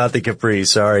 It's not the Capri.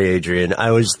 Sorry, Adrian. I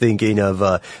was thinking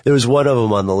of, there was one of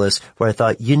them on the list where I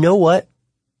thought, you know what?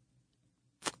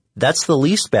 That's the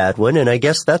least bad one, and I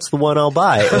guess that's the one I'll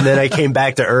buy. And then I came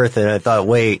back to earth and I thought,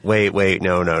 wait,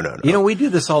 no. We do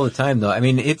this all the time though. I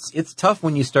mean, it's tough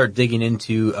when you start digging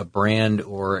into a brand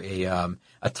or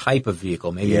a type of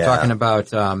vehicle. Maybe you're talking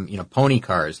about, pony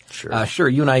cars. Sure.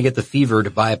 You and I get the fever to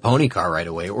buy a pony car right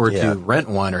away or to rent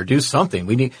one or do something.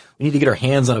 We need to get our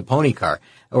hands on a pony car.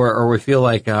 Or we feel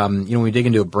like, when we dig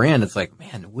into a brand, it's like,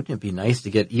 man, wouldn't it be nice to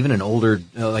get even an older,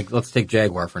 let's take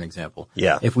Jaguar for an example.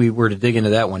 Yeah. If we were to dig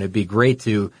into that one, it'd be great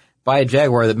to buy a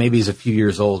Jaguar that maybe is a few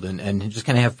years old and just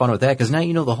kind of have fun with that. Cause now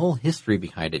you know the whole history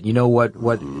behind it. You know what,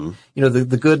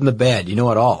 the good and the bad. You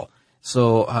know it all.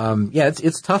 So,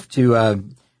 it's tough to,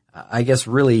 I guess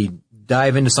really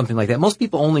dive into something like that. Most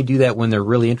people only do that when they're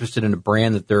really interested in a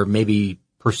brand that they're maybe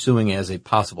pursuing as a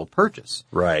possible purchase.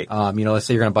 Right. Let's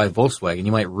say you're going to buy Volkswagen.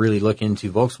 You might really look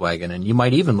into Volkswagen and you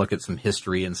might even look at some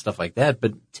history and stuff like that.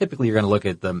 But typically you're going to look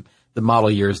at the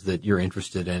model years that you're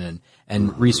interested in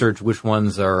and research which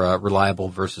ones are reliable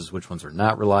versus which ones are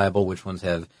not reliable, which ones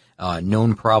have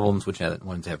known problems, which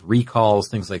ones have recalls,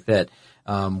 things like that.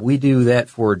 We do that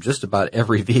for just about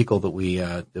every vehicle that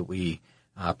we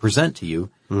present to you.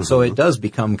 Mm-hmm. So it does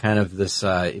become kind of this,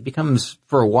 it becomes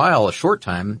for a while, a short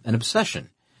time, an obsession.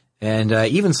 And,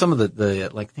 even some of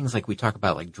the like things like we talk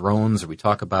about like drones or we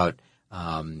talk about,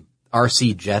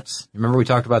 RC jets. Remember we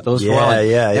talked about those for a while?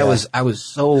 Yeah. I was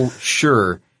so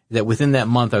sure that within that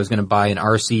month I was going to buy an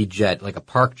RC jet, like a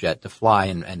park jet to fly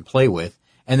and play with.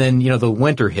 And then, the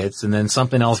winter hits and then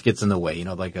something else gets in the way,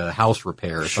 like a house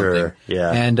repair or something.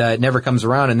 Yeah. And, it never comes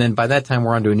around. And then by that time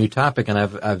we're on to a new topic and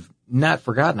I've not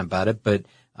forgotten about it, but,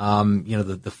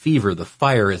 the fever, the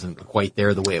fire isn't quite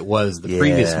there the way it was the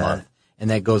previous month. And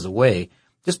that goes away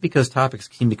just because topics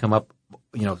seem to come up,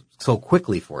 so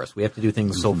quickly for us. We have to do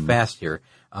things so fast here.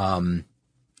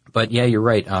 But yeah, you're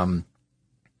right. And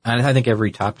I think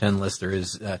every top 10 list there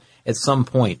is, at some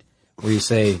point where you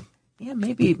say, yeah,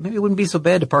 maybe it wouldn't be so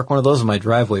bad to park one of those in my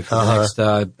driveway for the next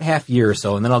half year or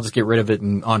so, and then I'll just get rid of it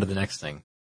and on to the next thing.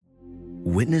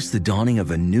 Witness the dawning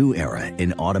of a new era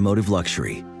in automotive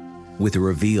luxury with a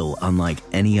reveal unlike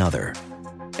any other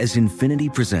as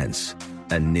Infiniti presents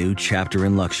a new chapter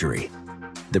in luxury,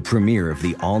 the premiere of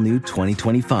the all-new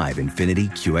 2025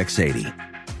 Infiniti QX80.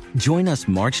 Join us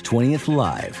March 20th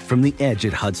live from the Edge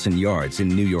at Hudson Yards in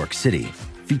New York City,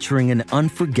 featuring an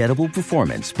unforgettable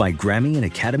performance by Grammy and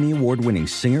Academy Award-winning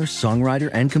singer, songwriter,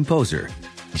 and composer,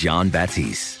 Jon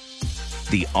Batiste.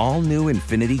 The all-new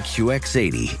Infiniti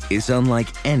QX80 is unlike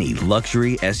any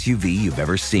luxury SUV you've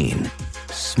ever seen.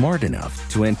 Smart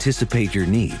enough to anticipate your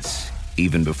needs,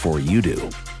 even before you do.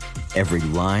 Every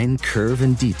line, curve,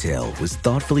 and detail was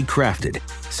thoughtfully crafted,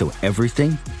 so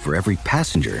everything for every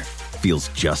passenger feels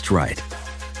just right.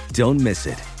 Don't miss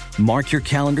it. Mark your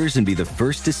calendars and be the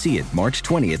first to see it March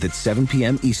 20th at 7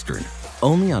 p.m. Eastern,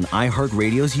 only on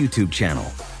iHeartRadio's YouTube channel.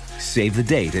 Save the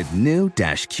date at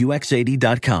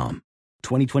new-QX80.com.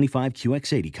 2025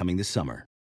 QX80 coming this summer.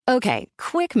 Okay,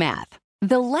 quick math.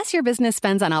 The less your business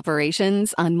spends on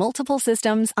operations, on multiple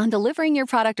systems, on delivering your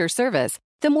product or service,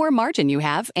 the more margin you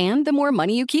have and the more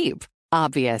money you keep.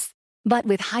 Obvious. But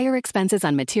with higher expenses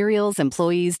on materials,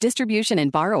 employees, distribution,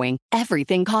 and borrowing,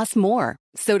 everything costs more.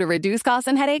 So to reduce costs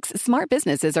and headaches, smart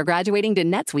businesses are graduating to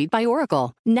NetSuite by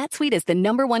Oracle. NetSuite is the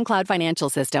 #1 cloud financial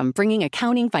system, bringing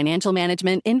accounting, financial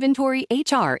management, inventory,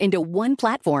 HR into one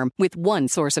platform with one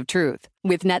source of truth.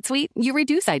 With NetSuite, you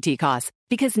reduce IT costs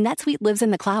because NetSuite lives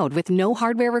in the cloud with no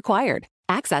hardware required,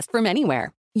 accessed from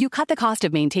anywhere. You cut the cost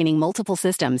of maintaining multiple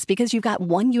systems because you've got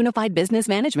one unified business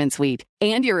management suite.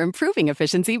 And you're improving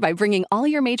efficiency by bringing all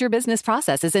your major business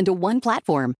processes into one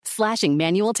platform, slashing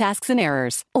manual tasks and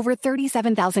errors. Over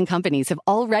 37,000 companies have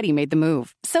already made the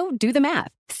move. So do the math.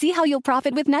 See how you'll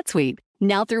profit with NetSuite.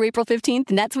 Now through April 15th,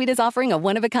 NetSuite is offering a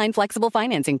one-of-a-kind flexible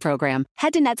financing program.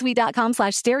 Head to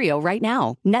netsuite.com/stereo right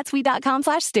now.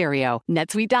 netsuite.com/stereo.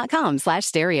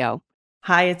 netsuite.com/stereo.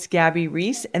 Hi, it's Gabby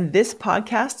Reese, and this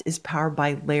podcast is powered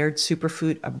by Laird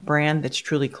Superfood, a brand that's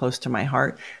truly close to my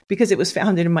heart because it was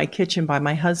founded in my kitchen by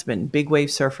my husband, big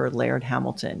wave surfer Laird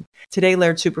Hamilton. Today,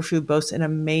 Laird Superfood boasts an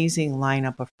amazing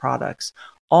lineup of products,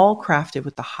 all crafted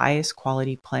with the highest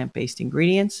quality plant-based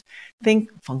ingredients. Think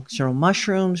functional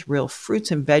mushrooms, real fruits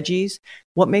and veggies.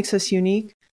 What makes us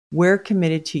unique? We're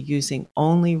committed to using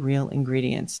only real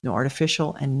ingredients, no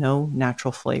artificial and no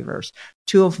natural flavors.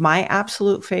 Two of my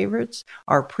absolute favorites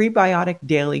are prebiotic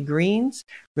daily greens,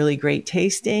 really great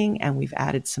tasting, and we've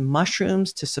added some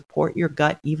mushrooms to support your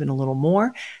gut even a little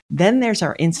more. Then there's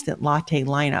our instant latte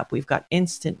lineup. We've got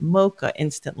instant mocha,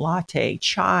 instant latte,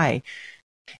 chai.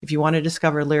 If you want to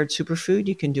discover Laird Superfood,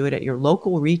 you can do it at your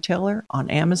local retailer on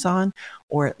Amazon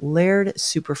or at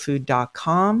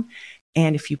lairdsuperfood.com.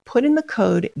 And if you put in the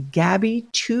code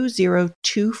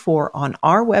GABBY2024 on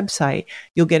our website,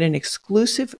 you'll get an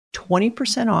exclusive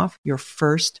 20% off your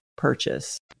first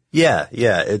purchase. Yeah.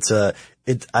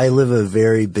 I live a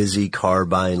very busy car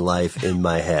buying life in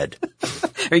my head.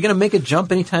 Are you going to make a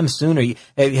jump anytime soon?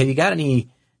 Have you got any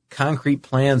concrete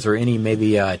plans or any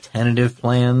maybe tentative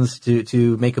plans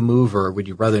to make a move, or would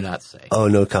you rather not say? Oh,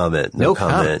 no comment. No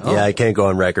comment. Oh. Yeah, I can't go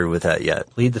on record with that yet.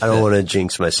 Plead the fifth. I don't want to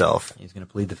jinx myself. He's going to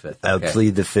plead the fifth. Okay. I'll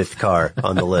plead the fifth car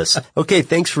on the list. Okay,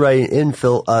 thanks for writing in,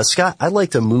 Phil. Scott, I'd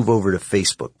like to move over to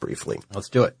Facebook briefly. Let's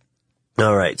do it.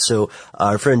 All right. So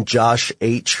our friend Josh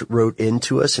H. wrote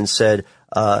into us and said,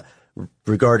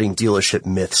 regarding dealership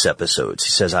myths episodes,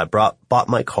 he says, I bought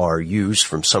my car used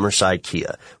from Summerside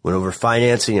Kia, went over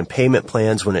financing and payment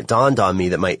plans when it dawned on me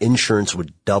that my insurance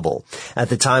would double. At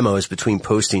the time, I was between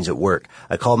postings at work.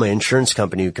 I called my insurance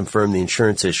company who confirmed the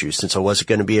insurance issue. Since I wasn't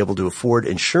going to be able to afford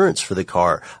insurance for the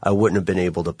car, I wouldn't have been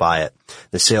able to buy it.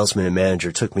 The salesman and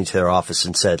manager took me to their office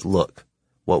and said, look,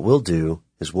 what we'll do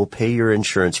is we'll pay your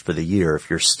insurance for the year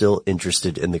if you're still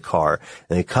interested in the car.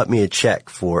 And they cut me a check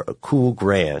for a cool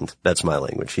 $1,000. That's my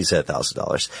language. He said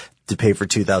 $1,000 to pay for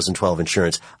 2012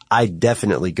 insurance. I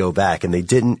definitely go back, and they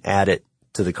didn't add it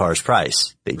to the car's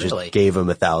price. They just Really? gave him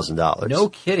 $1,000. No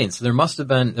kidding. So there must have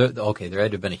been, there had to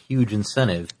have been a huge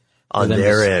incentive on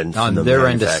their end. On their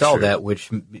end to sell that, which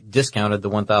discounted the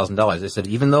 $1,000. They said,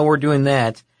 even though we're doing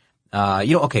that,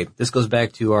 this goes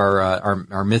back to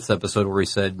our myths episode where we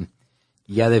said,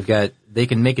 yeah, they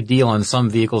can make a deal on some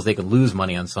vehicles, they can lose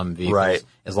money on some vehicles. Right.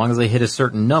 As long as they hit a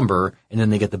certain number, and then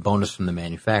they get the bonus from the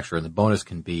manufacturer. And the bonus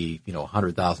can be,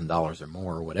 $100,000 or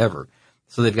more or whatever.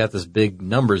 So they've got this big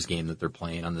numbers game that they're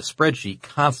playing on the spreadsheet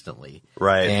constantly.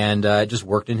 Right. And it just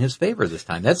worked in his favor this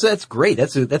time. That's great.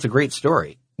 That's a great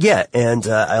story. Yeah, and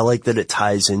I like that it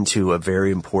ties into a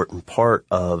very important part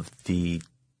of the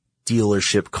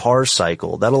dealership car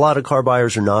cycle that a lot of car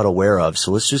buyers are not aware of.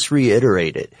 So let's just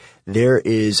reiterate it. There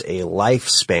is a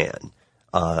lifespan,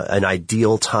 an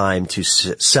ideal time to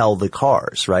sell the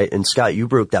cars, right? And Scott, you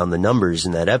broke down the numbers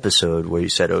in that episode where you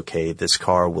said, okay, this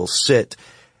car will sit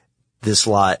this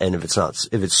lot, and if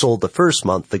it's sold the first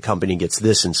month, the company gets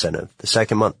this incentive. The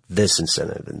second month, this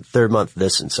incentive. And the third month,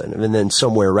 this incentive. And then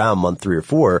somewhere around month 3 or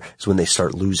 4 is when they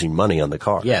start losing money on the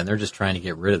car. Yeah, and they're just trying to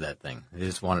get rid of that thing. They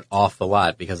just want it off the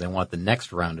lot because they want the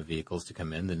next round of vehicles to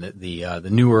come in, the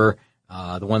newer,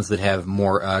 the ones that have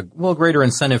more, greater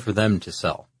incentive for them to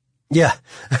sell. Yeah.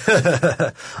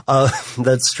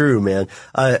 That's true, man.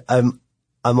 I'm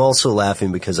also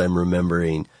laughing because I'm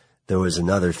remembering there was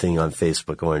another thing on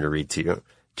Facebook I wanted to read to you,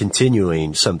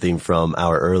 continuing something from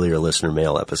our earlier listener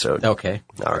mail episode. Okay.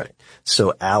 All right.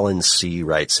 So Alan C.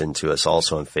 writes into us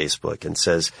also on Facebook and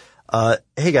says,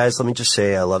 hey guys, let me just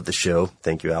say I love the show.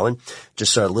 Thank you, Alan.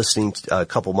 Just started listening a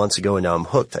couple months ago and now I'm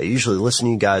hooked. I usually listen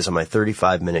to you guys on my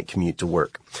 35-minute commute to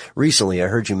work. Recently, I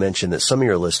heard you mention that some of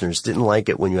your listeners didn't like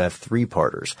it when you have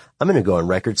 3-parters. I'm going to go on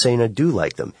record saying I do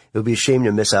like them. It would be a shame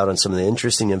to miss out on some of the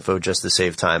interesting info just to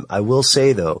save time. I will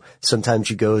say though, sometimes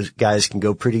you guys can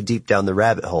go pretty deep down the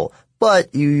rabbit hole.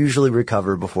 But you usually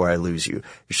recover before I lose you.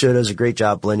 Your show does a great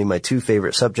job blending my 2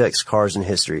 favorite subjects, cars and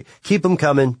history. Keep them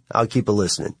coming. I'll keep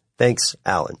a-listening. Thanks,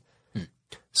 Alan.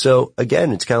 So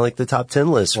again, it's kind of like the top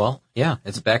 10 list. Well, yeah,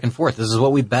 it's back and forth. This is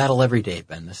what we battle every day,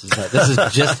 Ben. This is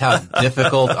just how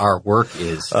difficult our work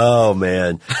is. Oh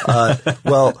man.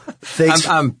 Well, thanks.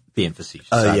 I'm being facetious.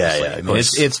 Yeah. I mean,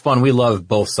 it's fun. We love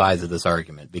both sides of this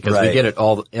argument because we get it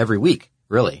every week.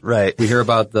 Really. Right. We hear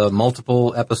about the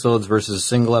multiple episodes versus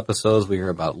single episodes. We hear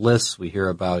about lists. We hear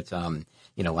about, I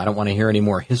don't want to hear any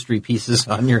more history pieces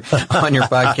on your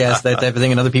podcast, that type of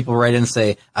thing. And other people write in and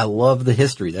say, I love the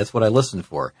history. That's what I listen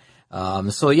for.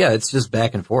 It's just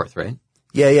back and forth, right?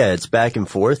 Yeah, it's back and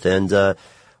forth. And,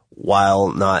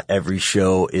 while not every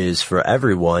show is for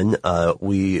everyone,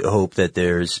 we hope that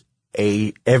there's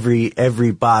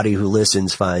everybody who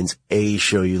listens finds a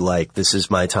show you like. This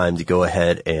is my time to go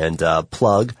ahead and,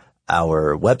 plug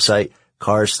our website,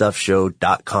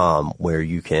 carstuffshow.com, where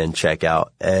you can check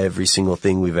out every single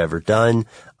thing we've ever done.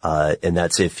 And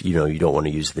that's if, you don't want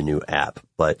to use the new app.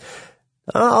 But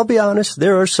I'll be honest,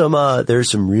 there's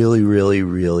some really, really,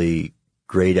 really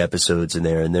great episodes in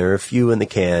there. And there are a few in the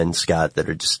can, Scott, that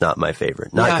are just not my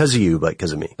favorite. Not because of you, but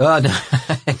because of me. No,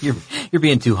 you're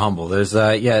being too humble. There's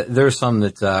some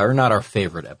that, are not our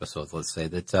favorite episodes, let's say,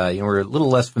 that, we're a little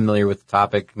less familiar with the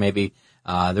topic, maybe.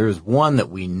 There's one that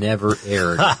we never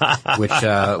aired, which,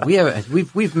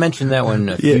 we've mentioned that one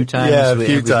a few times. Yeah,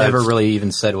 we've never really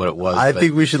even said what it was. I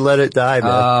think we should let it die,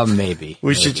 man. Maybe.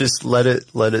 We should just let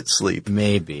it sleep.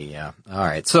 Maybe, yeah. All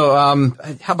right. So,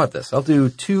 how about this? I'll do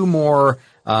 2 more,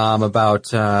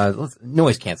 about,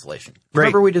 noise cancellation. Great.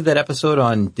 Remember we did that episode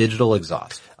on digital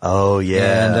exhaust? Oh,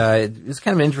 yeah. And, it's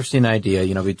kind of an interesting idea,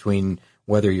 between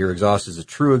whether your exhaust is a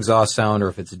true exhaust sound or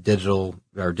if it's a digital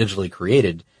or digitally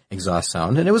created exhaust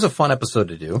sound. And it was a fun episode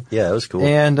to do. Yeah, it was cool.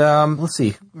 And, let's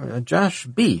see, Josh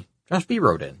B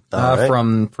wrote in, right.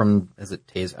 from, is it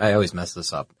Taze? I always mess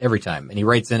this up every time. And he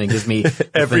writes in and gives me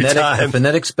every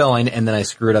phonetic spelling, and then I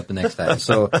screw it up the next time.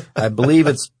 So I believe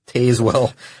it's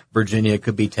Tazewell, Virginia. It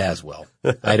could be Tazewell.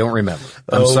 I don't remember.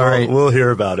 I'm sorry. We'll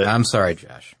hear about it. I'm sorry,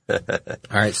 Josh. All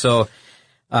right. So,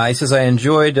 he says, I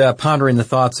enjoyed pondering the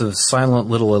thoughts of silent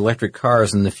little electric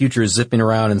cars and the future zipping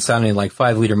around and sounding like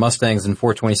 5-liter Mustangs and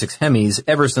 426 Hemis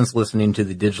ever since listening to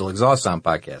the Digital Exhaust Sound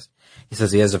podcast. He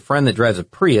says he has a friend that drives a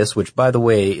Prius, which, by the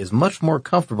way, is much more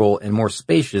comfortable and more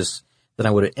spacious than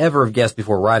I would ever have guessed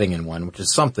before riding in one, which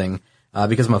is something,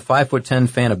 because I'm a 5'10"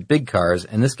 fan of big cars,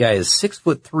 and this guy is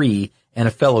 6'3" and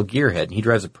a fellow gearhead, and he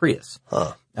drives a Prius.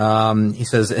 Huh. He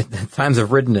says at times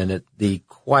I've ridden in it, the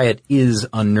quiet is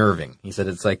unnerving. He said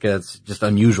it's just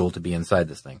unusual to be inside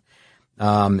this thing.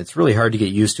 It's really hard to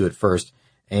get used to at first.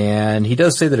 And he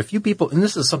does say that a few people, and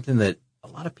this is something that a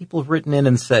lot of people have written in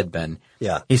and said, Ben.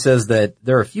 Yeah. He says that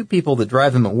there are a few people that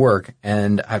drive them at work,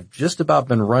 and I've just about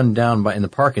been run down in the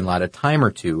parking lot a time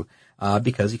or two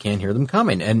because you can't hear them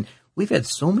coming. And we've had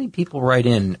so many people write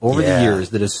in over the years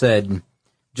that have said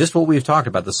just what we've talked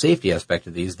about, the safety aspect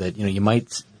of these, that, you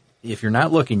might, if you're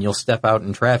not looking, you'll step out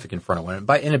in traffic in front of one.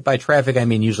 And by traffic, I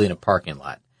mean usually in a parking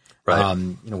lot. Right.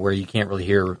 Where you can't really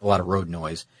hear a lot of road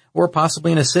noise. Or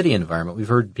possibly in a city environment. We've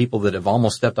heard people that have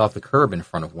almost stepped off the curb in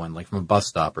front of one, like from a bus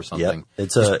stop or something. Yep.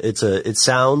 It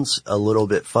sounds a little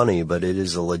bit funny, but it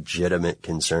is a legitimate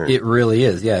concern. It really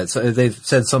is, yeah. They've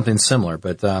said something similar,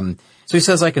 but, so he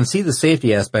says, I can see the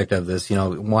safety aspect of this,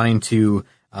 wanting to,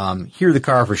 hear the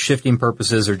car for shifting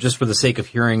purposes or just for the sake of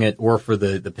hearing it or for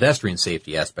the pedestrian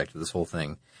safety aspect of this whole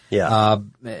thing. Yeah.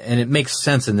 And it makes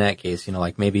sense in that case,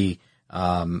 like maybe,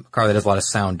 a car that has a lot of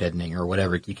sound deadening or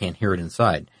whatever, you can't hear it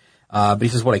inside. But he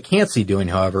says what I can't see doing,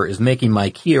 however, is making my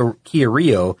Kia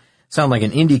Rio sound like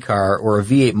an Indy car or a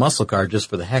V8 muscle car just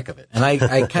for the heck of it. And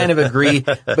I kind of agree,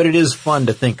 but it is fun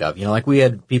to think of. Like we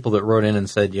had people that wrote in and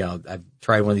said, I've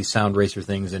tried one of these Sound Racer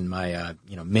things in my,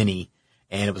 Mini,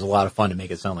 and it was a lot of fun to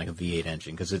make it sound like a V8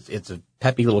 engine because it's a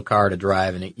peppy little car to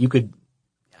drive, and you could,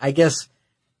 I guess,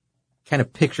 kind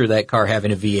of picture that car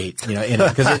having a V8, in it,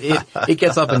 because it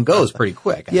gets up and goes pretty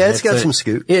quick. Yeah, it's got some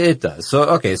scoot. It does. So,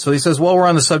 okay. So he says, well, we're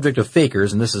on the subject of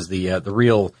fakers, and this is the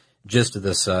real gist of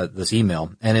this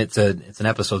email. And it's an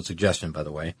episode suggestion, by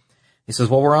the way. He says,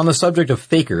 well, we're on the subject of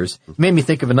fakers. It made me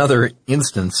think of another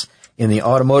instance in the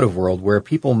automotive world where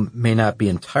people may not be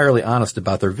entirely honest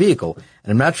about their vehicle.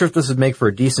 And I'm not sure if this would make for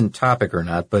a decent topic or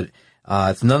not, but,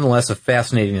 it's nonetheless a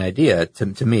fascinating idea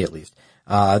to me at least.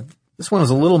 This one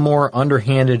is a little more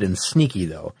underhanded and sneaky,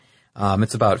 though.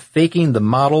 It's about faking the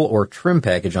model or trim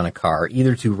package on a car,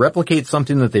 either to replicate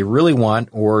something that they really want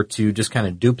or to just kind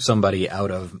of dupe somebody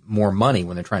out of more money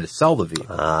when they're trying to sell the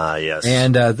vehicle. Yes.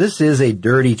 And this is a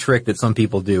dirty trick that some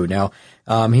people do. Now,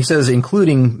 he says,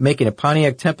 including making a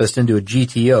Pontiac Tempest into a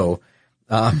GTO.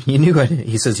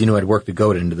 He says I'd worked the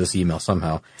goat into this email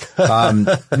somehow.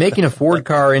 Making a Ford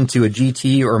car into a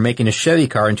GT or making a Chevy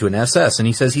car into an SS. And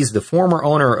he says he's the former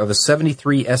owner of a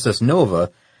 73 SS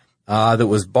Nova, that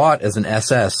was bought as an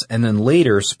SS and then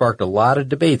later sparked a lot of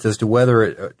debates as to whether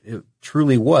it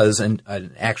truly was an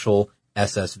actual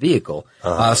SS vehicle.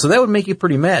 So that would make you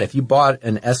pretty mad if you bought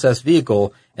an SS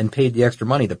vehicle and paid the extra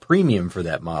money, the premium for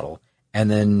that model,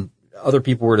 and then other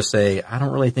people were to say, I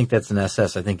don't really think that's an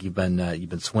SS. I think you've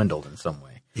been swindled in some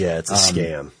way. Yeah, it's a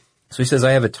scam. So he says,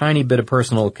 I have a tiny bit of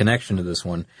personal connection to this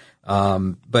one.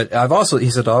 But I've also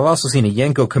seen a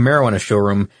Yenko Camaro in a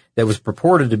showroom that was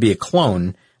purported to be a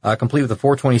clone, complete with a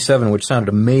 427, which sounded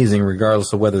amazing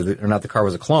regardless of whether or not the car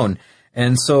was a clone.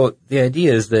 And so the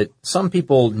idea is that some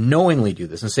people knowingly do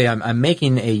this and say, I'm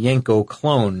making a Yenko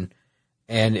clone,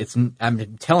 and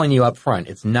I'm telling you up front,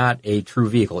 it's not a true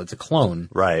vehicle. It's a clone.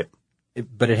 Right.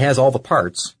 But it has all the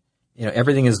parts.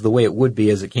 Everything is the way it would be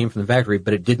as it came from the factory,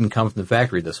 but it didn't come from the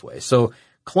factory this way. So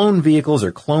clone vehicles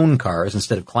are clone cars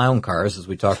instead of clown cars, as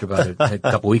we talked about a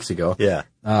couple weeks ago. Yeah.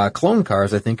 Clone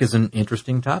cars, I think, is an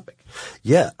interesting topic.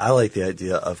 Yeah, I like the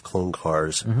idea of clone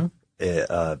cars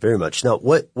very much. Now,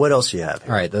 what else do you have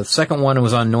here? All right, the second one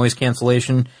was on noise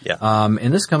cancellation. Yeah.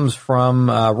 And this comes from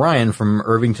Ryan from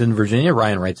Irvington, Virginia.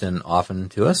 Ryan writes in often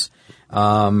to us.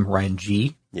 Ryan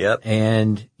G. Yep.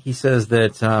 And he says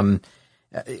that,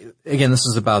 again, this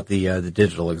is about the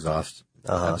digital exhaust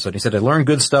episode. He said, I learned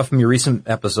good stuff from your recent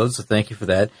episodes, so thank you for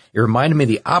that. It reminded me of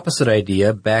the opposite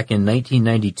idea back in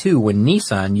 1992 when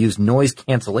Nissan used noise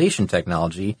cancellation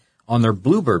technology on their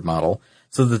Bluebird model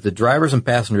so that the drivers and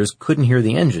passengers couldn't hear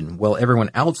the engine, while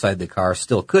everyone outside the car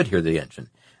still could hear the engine.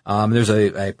 There's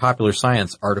a Popular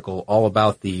Science article all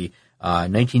about the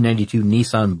 1992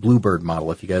 Nissan Bluebird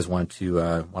model if you guys want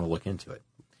to look into it.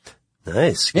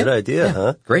 Nice. Good idea,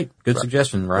 huh? Great. Good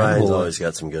suggestion, Ryan. Ryan's always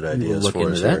got some good ideas look for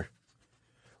into us that. here.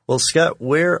 Well, Scott,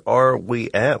 where are we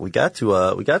at? We got to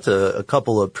a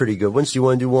couple of pretty good ones. Do you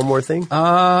want to do one more thing?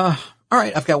 All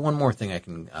right. I've got one more thing I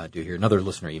can do here. Another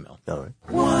listener email. All right.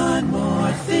 One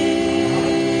more thing.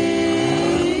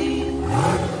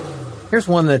 Here's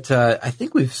one that I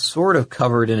think we've sort of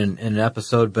covered in an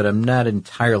episode, but I'm not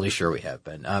entirely sure we have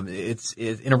been. It's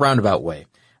in a roundabout way.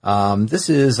 I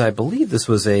believe this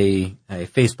was a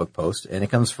Facebook post, and it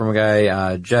comes from a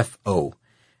guy, Jeff O.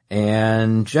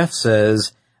 And Jeff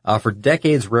says, for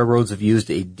decades, railroads have used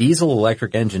a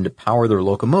diesel-electric engine to power their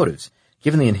locomotives.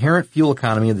 Given the inherent fuel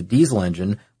economy of the diesel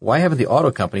engine, why haven't the auto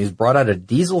companies brought out a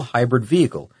diesel hybrid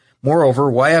vehicle?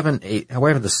 Moreover, why haven't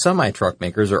the semi-truck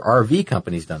makers or RV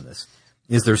companies done this?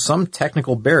 Is there some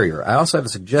technical barrier? I also have a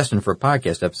suggestion for a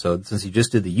podcast episode, since you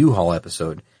just did the U-Haul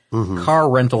episode. Car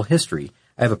rental history.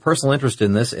 I have a personal interest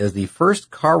in this as the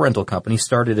first car rental company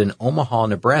started in Omaha,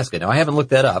 Nebraska. Now, I haven't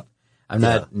looked that up. I'm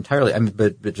not entirely,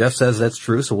 but Jeff says that's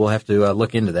true, so we'll have to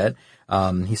look into that.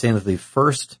 He's saying that the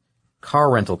first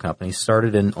car rental company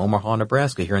started in Omaha,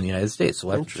 Nebraska, here in the United States. So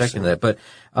we'll have to check into that. But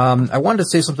I wanted to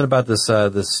say something about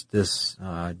this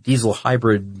diesel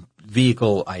hybrid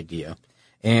vehicle idea.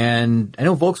 And I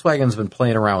know Volkswagen's been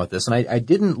playing around with this, and I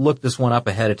didn't look this one up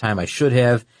ahead of time. I should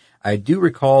have. I do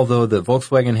recall, though, that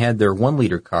Volkswagen had their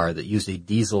 1-liter car that used a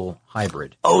diesel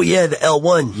hybrid. Oh, yeah, the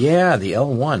L1. Yeah, the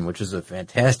L1, which is a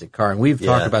fantastic car. And we've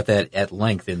talked about that at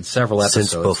length in several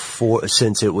episodes.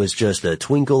 Since it was just a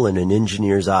twinkle in an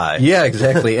engineer's eye. Yeah,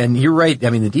 exactly. And you're right.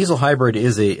 I mean, the diesel hybrid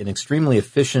is an extremely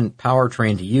efficient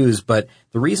powertrain to use, but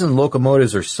the reason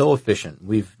locomotives are so efficient,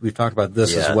 we've talked about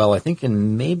this as well. I think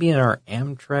maybe in our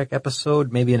Amtrak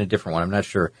episode, maybe in a different one. I'm not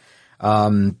sure.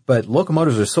 But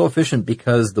locomotives are so efficient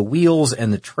because the wheels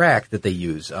and the track that they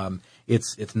use,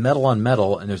 it's metal on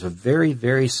metal, and there's a very,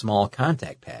 very small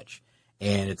contact patch.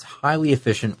 And it's highly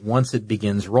efficient once it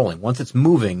begins rolling. Once it's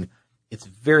moving, it's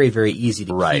very, very easy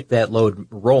to keep that load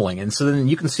rolling. And so then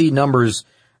you can see numbers,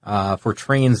 for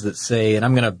trains that say, and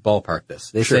I'm going to ballpark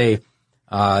this. They say,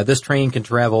 this train can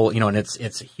travel, and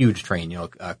it's a huge train,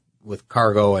 with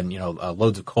cargo and,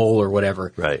 loads of coal or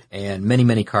whatever. Right. And many,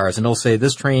 many cars. And they'll say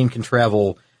this train can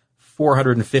travel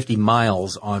 450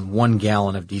 miles on 1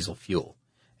 gallon of diesel fuel.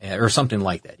 Or something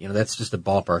like that. That's just a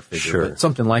ballpark figure. But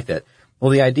something like that.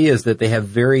 Well, the idea is that they have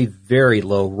very, very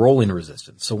low rolling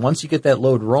resistance. So once you get that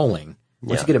load rolling,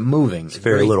 once you get it moving, it's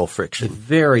very little friction.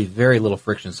 Very, very little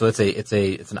friction. So it's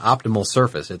an optimal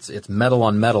surface. It's metal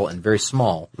on metal and very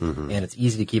small, and it's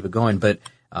easy to keep it going. But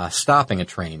stopping a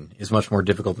train is much more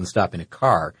difficult than stopping a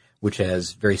car, which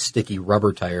has very sticky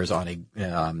rubber tires on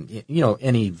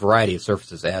any variety of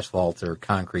surfaces, asphalt or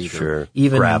concrete, or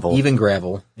even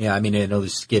gravel. Yeah, I mean, I know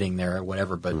there's skidding there or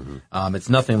whatever, but it's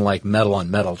nothing like metal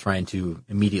on metal trying to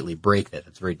immediately break that.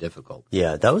 It's very difficult.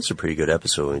 Yeah, that was a pretty good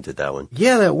episode when we did that one.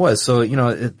 Yeah, that was. So,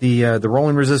 the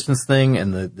rolling resistance thing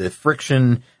and the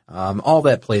friction, all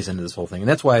that plays into this whole thing. And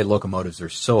that's why locomotives are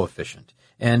so efficient.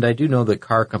 And I do know that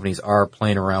car companies are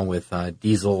playing around with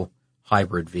diesel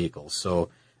hybrid vehicles. So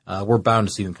we're bound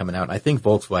to see them coming out. I think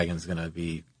Volkswagen's going to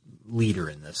be leader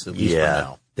in this, at least for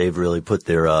now. They've really put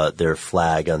their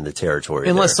flag on the territory.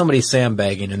 Unless somebody's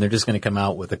sandbagging and they're just going to come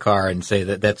out with a car and say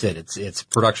that's it. It's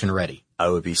production ready. I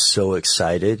would be so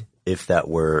excited if that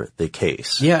were the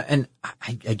case. Yeah, and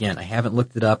I haven't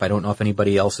looked it up. I don't know if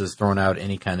anybody else has thrown out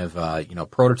any kind of,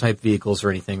 prototype vehicles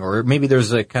or anything, or maybe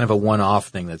there's a kind of a one-off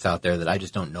thing that's out there that I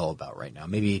just don't know about right now.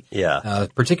 Maybe,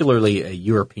 particularly a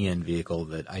European vehicle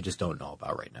that I just don't know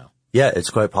about right now. Yeah, it's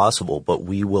quite possible, but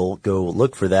we will go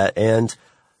look for that. And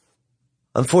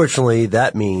unfortunately,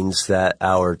 that means that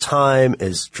our time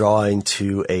is drawing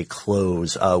to a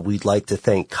close. We'd like to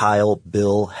thank Kyle,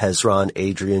 Bill, Hezron,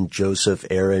 Adrian, Joseph,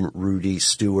 Aaron, Rudy,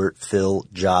 Stuart, Phil,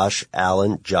 Josh,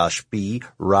 Alan, Josh B.,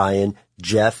 Ryan,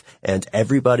 Jeff, and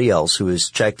everybody else who has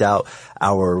checked out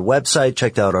our website,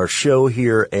 checked out our show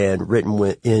here, and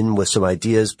written in with some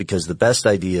ideas, because the best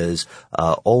ideas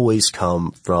always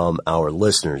come from our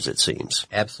listeners, it seems.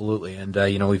 Absolutely. And,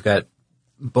 we've got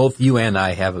both you and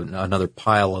I have another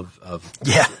pile of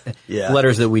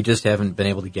letters that we just haven't been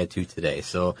able to get to today.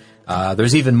 So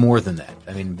there's even more than that.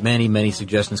 I mean, many, many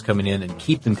suggestions coming in, and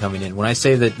keep them coming in. When I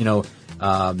say that,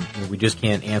 we just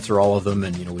can't answer all of them,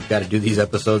 and we've got to do these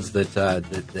episodes that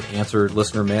answer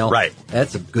listener mail. Right.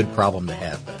 That's a good problem to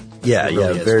have. Yeah,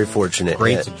 really very fortunate.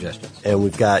 Great suggestions. And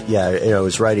we've got I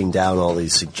was writing down all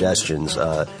these suggestions,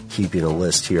 keeping a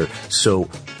list here. So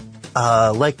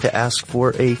I'd like to ask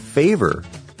for a favor,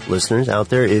 listeners out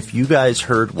there. If you guys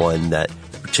heard one that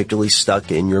particularly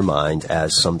stuck in your mind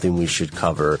as something we should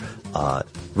cover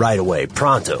right away,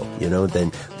 pronto,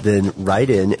 then write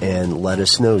in and let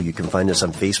us know. You can find us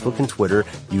on Facebook and Twitter.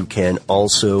 You can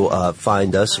also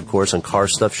find us, of course, on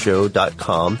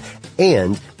carstuffshow.com.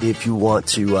 And if you want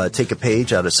to take a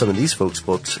page out of some of these folks'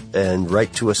 books and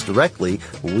write to us directly,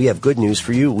 we have good news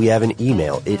for you. We have an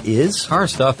email. It is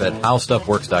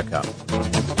carstuff@howstuffworks.com.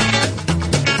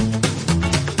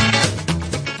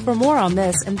 For more on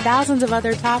this and thousands of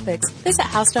other topics, visit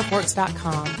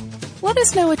howstuffworks.com. Let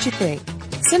us know what you think.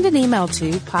 Send an email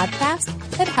to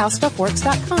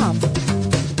podcast@howstuffworks.com.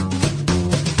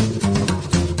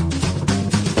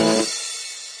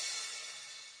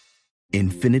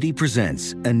 Infiniti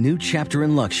presents a new chapter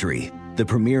in luxury, the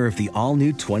premiere of the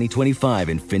all-new 2025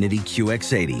 Infiniti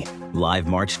QX80, live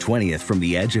March 20th from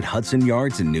the Edge at Hudson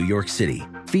Yards in New York City,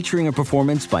 featuring a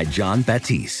performance by Jon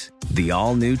Batiste. The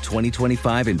all-new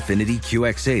 2025 Infiniti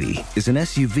QX80 is an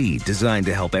SUV designed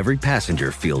to help every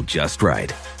passenger feel just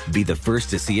right. Be the first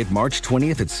to see it March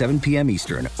 20th at 7 p.m.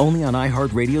 Eastern, only on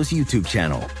iHeartRadio's YouTube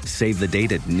channel. Save the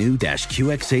date at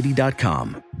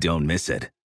new-QX80.com. Don't miss it.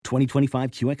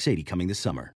 2025 QX80 coming this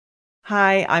summer.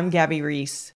 Hi, I'm Gabby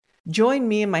Reese. Join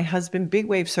me and my husband, big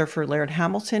wave surfer Laird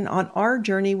Hamilton, on our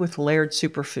journey with Laird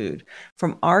Superfood.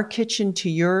 From our kitchen to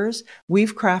yours,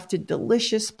 we've crafted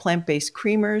delicious plant-based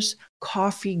creamers,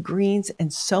 coffee, greens,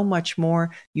 and so much more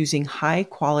using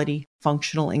high-quality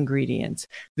functional ingredients.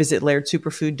 Visit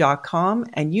LairdSuperfood.com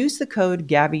and use the code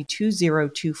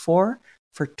GABBY2024 for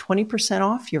 20%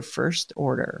 off your first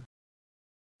order.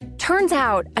 Turns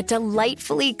out a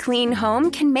delightfully clean home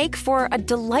can make for a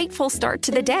delightful start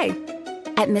to the day.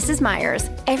 At Mrs. Meyer's,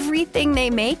 everything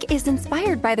they make is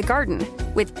inspired by the garden.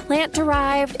 With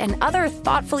plant-derived and other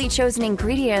thoughtfully chosen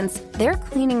ingredients, their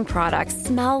cleaning products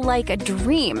smell like a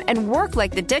dream and work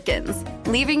like the Dickens,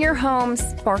 leaving your home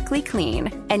sparkly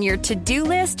clean and your to-do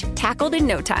list tackled in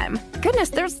no time. Goodness,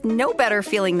 there's no better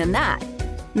feeling than that.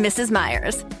 Mrs.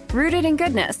 Meyer's, rooted in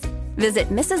goodness. Visit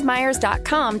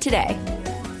mrsmeyers.com today.